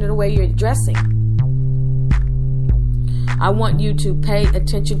attention to the way you're dressing. I want you to pay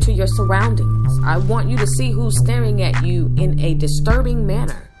attention to your surroundings. I want you to see who's staring at you in a disturbing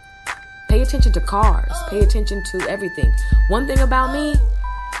manner. Pay attention to cars. Pay attention to everything. One thing about me,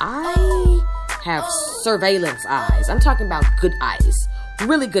 I have surveillance eyes. I'm talking about good eyes.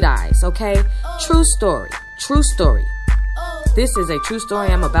 Really good eyes, okay? True story. True story. This is a true story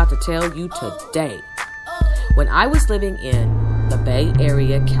I'm about to tell you today. When I was living in the Bay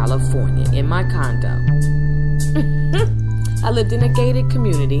Area, California, in my condo, I lived in a gated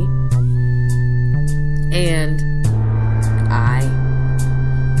community, and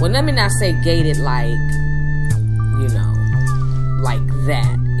well, let me not say gated like, like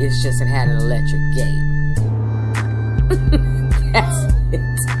that. It's just it had an electric gate. That's it.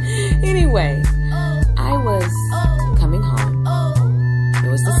 Anyway, I was coming home. It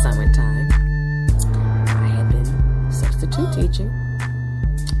was the summertime. I had been substitute teaching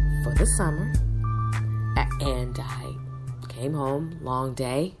for the summer. And I came home, long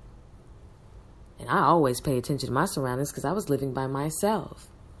day. And I always pay attention to my surroundings because I was living by myself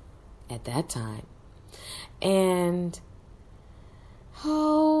at that time. And,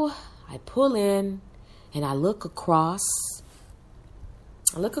 I pull in and I look across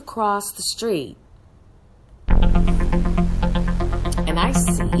the street, and I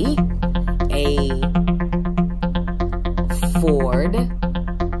see a Ford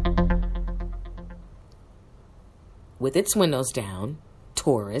with its windows down,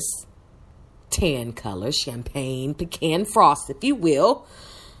 Taurus, tan color, champagne, pecan frost, if you will.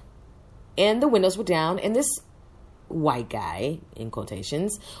 And the windows were down, and this white guy, in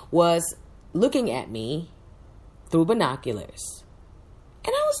quotations, was looking at me through binoculars.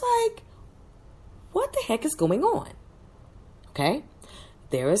 And I was like, what the heck is going on? Okay.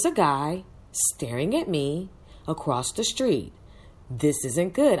 There is a guy staring at me across the street. This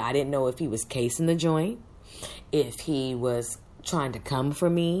isn't good. I didn't know if he was casing the joint, if he was trying to come for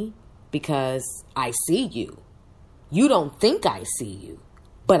me, because I see you. You don't think I see you,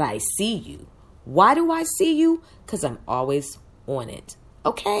 but I see you. Why do I see you? Because I'm always on it.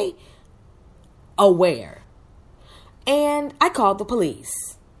 Okay? Aware. And I called the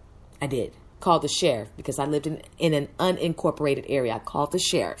police. I did. Called the sheriff because I lived in an unincorporated area. I called the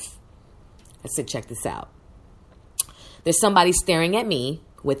sheriff. I said, check this out. There's somebody staring at me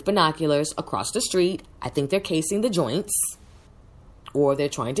with binoculars across the street. I think they're casing the joints, or they're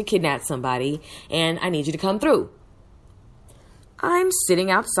trying to kidnap somebody, and I need you to come through. I'm sitting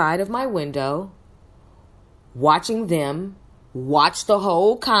outside of my window watching them watch the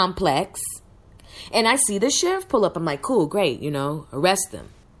whole complex. And I see the sheriff pull up. I'm like, cool, great, arrest them.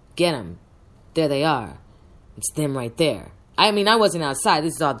 Get them. There they are. It's them right there. I mean, I wasn't outside.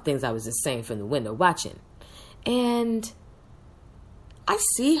 This is all the things I was just saying from the window watching. And I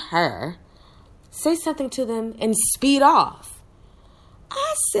see her say something to them and speed off.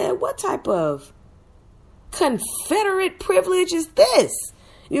 I said, what type of Confederate privilege is this?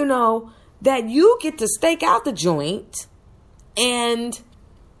 That you get to stake out the joint and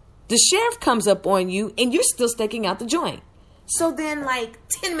the sheriff comes up on you and you're still staking out the joint. So then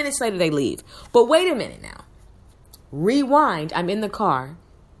 10 minutes later they leave. But wait a minute now. Rewind. I'm in the car.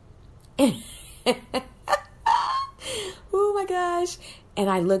 Oh my gosh. And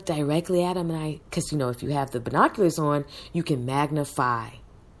I looked directly at him, because if you have the binoculars on, you can magnify.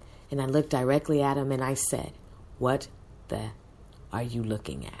 And I looked directly at him and I said, what the are you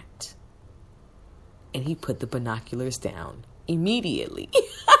looking at? And he put the binoculars down immediately.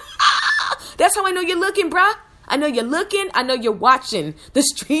 That's how I know you're looking, bruh. I know you're looking. I know you're watching. The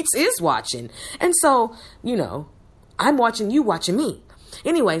streets is watching. And so, I'm watching you watching me.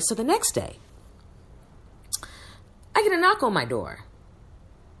 Anyway, so the next day, I get a knock on my door.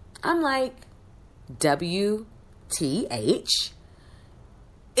 I'm like, WTH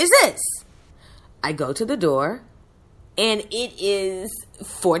is this? I go to the door, and it is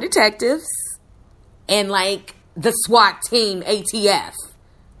 4 detectives and the SWAT team ATF.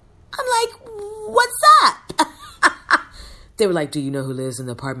 I'm like, what's up? They were like, do you know who lives in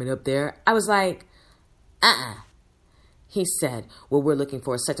the apartment up there? I was like, He said, well, we're looking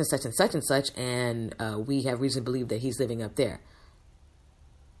for such and such and such and such, and we have reason to believe that he's living up there.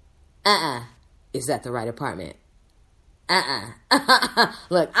 Is that the right apartment?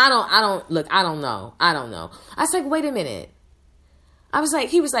 Look, I don't know. I was like, wait a minute.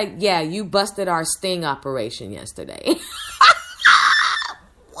 He was like, yeah, you busted our sting operation yesterday.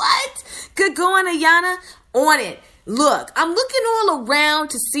 What? Good going, Ayanna. On it. Look, I'm looking all around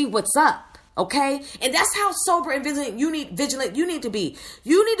to see what's up. Okay? And that's how sober and vigilant you need to be.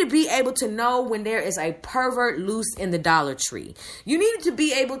 You need to be able to know when there is a pervert loose in the Dollar Tree. You need to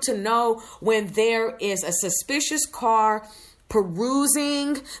be able to know when there is a suspicious car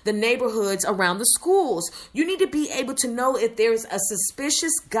perusing the neighborhoods around the schools. You need to be able to know if there's a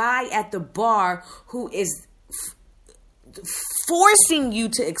suspicious guy at the bar who is forcing you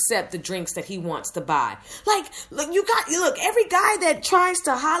to accept the drinks that he wants to buy. Like, look, every guy that tries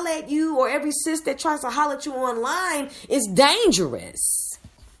to holler at you or every sis that tries to holler at you online is dangerous.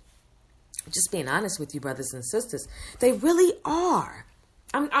 Just being honest with you, brothers and sisters, they really are.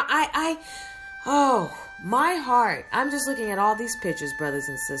 Oh, my heart. I'm just looking at all these pictures, brothers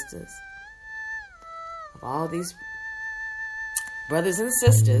and sisters, of all these brothers and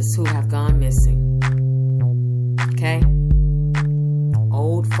sisters who have gone missing. Okay?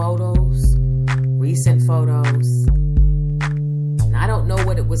 Old photos, recent photos. And I don't know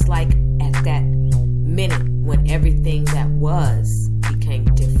what it was like at that minute when everything that was became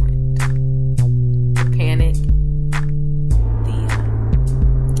different. The panic, the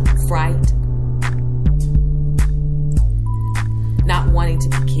fright, not wanting to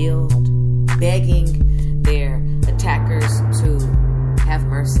be killed, begging their attackers to have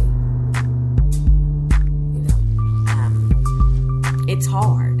mercy. It's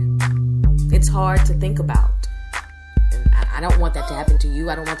hard. It's hard to think about. And I don't want that to happen to you.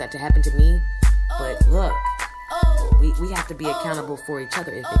 I don't want that to happen to me. But look, we have to be accountable for each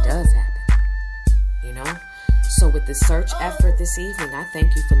other if it does happen. You know? So with the search effort this evening, I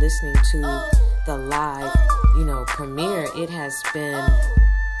thank you for listening to the live, premiere. It has been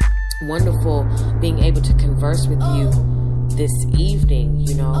wonderful being able to converse with you this evening.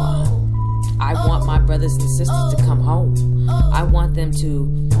 I want my brothers and sisters to come home. I want them to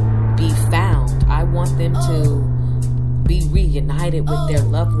be found. I want them to be reunited with their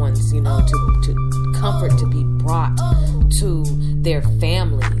loved ones, to comfort to be brought to their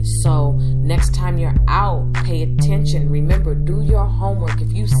families. So next time you're out, pay attention. Remember, do your homework.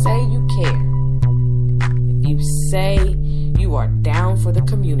 If you say you care, if you say you are down for the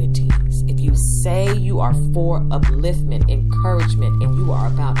communities, if you say you are for upliftment, encouragement, and you are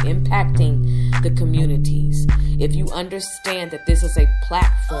about impacting the communities, if you understand that this is a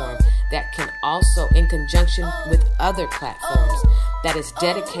platform that can also, in conjunction with other platforms, that is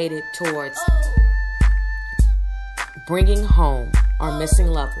dedicated towards bringing home our missing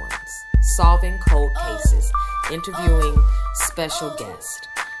loved ones, solving cold cases, interviewing special guests,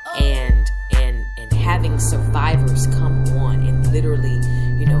 and having survivors come on and literally,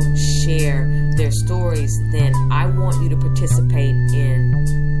 share their stories, then I want you to participate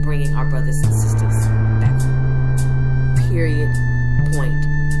in bringing our brothers and sisters back home. Period. Point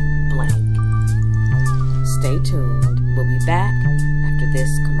blank. Stay tuned. We'll be back after this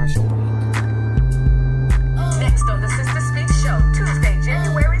commercial break. Next on the Sister Speak Show, Tuesday,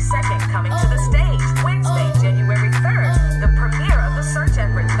 January 2nd, coming to the stage. Wednesday, January 3rd, the premiere of the search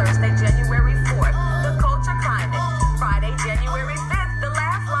effort. Thursday, January 4th, the culture climate. Friday, January 5th, the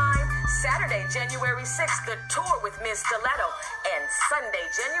laugh line. Saturday, January 6th, the tour with Ms. Stiletto. And Sunday,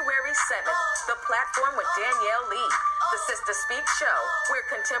 January 7th, the platform with Danielle Lee. The Sister Speak Show, where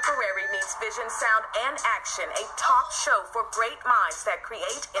contemporary meets vision, sound, and action. A talk show for great minds that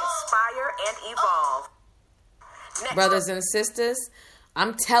create, inspire, and evolve. Next, brothers and sisters,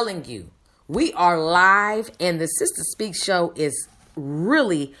 I'm telling you, we are live, and the Sister Speak Show is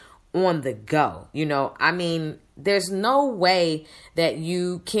really on the go. There's no way that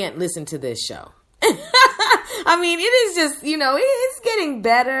you can't listen to this show. It is just, it's getting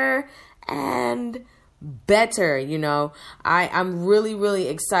better and better. I'm really, really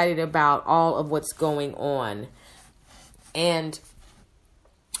excited about all of what's going on. And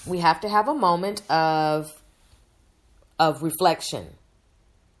we have to have a moment of reflection.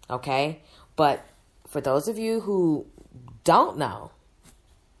 Okay? But for those of you who don't know,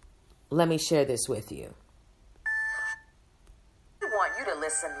 let me share this with you. We want you to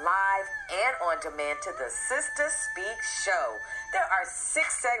listen live and on demand to the Sister Speak Show. There are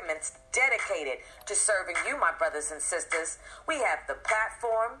 6 segments dedicated to serving you, my brothers and sisters. We have the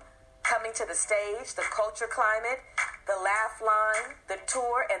platform, coming to the stage, the culture climate, the laugh line, the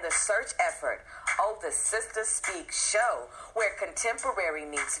tour, and the search effort. Oh, the Sister Speak Show, where contemporary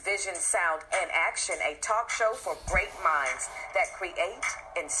meets vision, sound, and action. A talk show for great minds that create,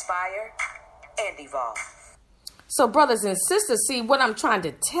 inspire, and evolve. So, brothers and sisters, see, what I'm trying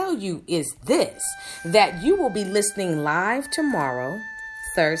to tell you is this, that you will be listening live tomorrow,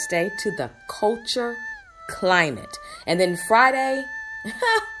 Thursday, to the culture climate. And then Friday,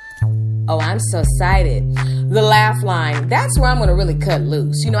 oh, I'm so excited. The laugh line. That's where I'm going to really cut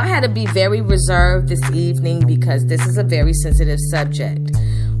loose. I had to be very reserved this evening because this is a very sensitive subject.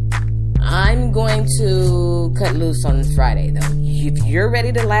 I'm going to cut loose on Friday, though. If you're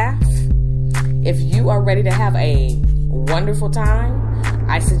ready to laugh, if you are ready to have a wonderful time,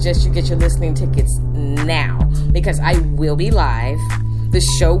 I suggest you get your listening tickets now because I will be live. The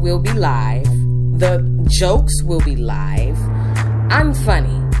show will be live. The jokes will be live. I'm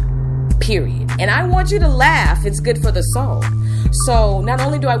funny, period. And I want you to laugh. It's good for the soul. So not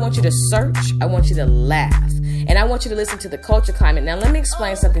only do I want you to search, I want you to laugh. And I want you to listen to the culture climate. Now, let me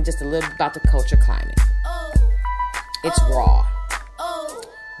explain something just a little bit about the culture climate. It's raw.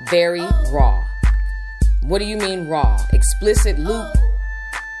 Very raw. What do you mean raw? Explicit, loop,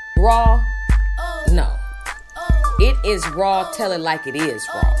 raw? No. It is raw. Tell it like it is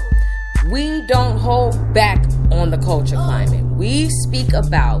raw. We don't hold back on the culture climate. We speak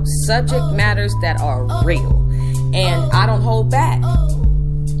about subject matters that are real. And I don't hold back.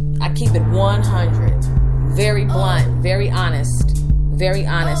 I keep it 100. Very blunt, very honest. Very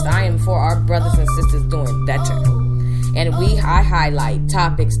honest. I am for our brothers and sisters doing better. And I highlight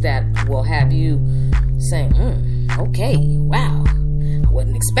topics that will have you saying, okay, wow. I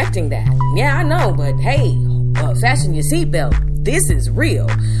wasn't expecting that. Yeah, I know, but hey, fasten your seatbelt. This is real.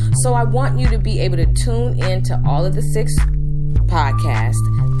 So I want you to be able to tune into all of the 6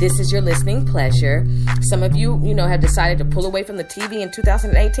 podcasts. This is your listening pleasure. Some of you, have decided to pull away from the TV in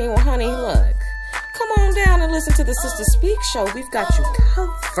 2018. Well, honey, look, come on down and listen to the Sister Speak show. We've got you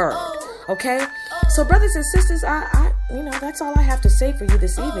covered. Okay? So brothers and sisters, I that's all I have to say for you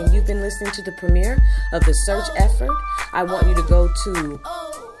this evening. You've been listening to the premiere of the search effort. I want you to go to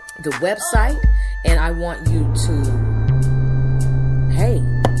the website and I want you to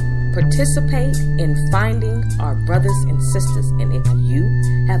participate in finding our brothers and sisters. And if you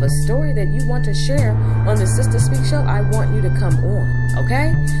have a story that you want to share on the Sister Speak show, I want you to come on,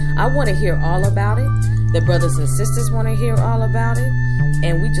 okay? I want to hear all about it. The brothers and sisters want to hear all about it.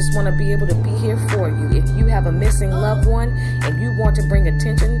 And we just want to be able to be here for you. If you have a missing loved one and you want to bring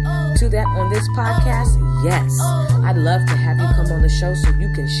attention to that on this podcast, yes, I'd love to have you come on the show so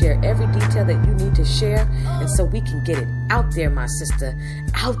you can share every detail that you need to share. And so we can get it out there, my sister,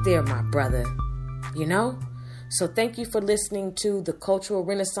 out there, my brother, So thank you for listening to the Cultural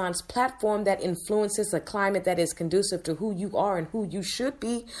Renaissance platform that influences a climate that is conducive to who you are and who you should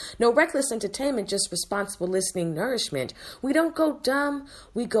be. No reckless entertainment, just responsible listening nourishment. We don't go dumb,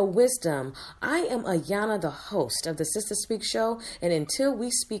 we go wisdom. I am Ayanna, the host of the Sister Speak show. And until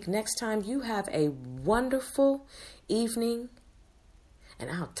we speak next time, you have a wonderful evening. And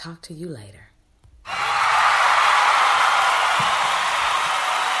I'll talk to you later.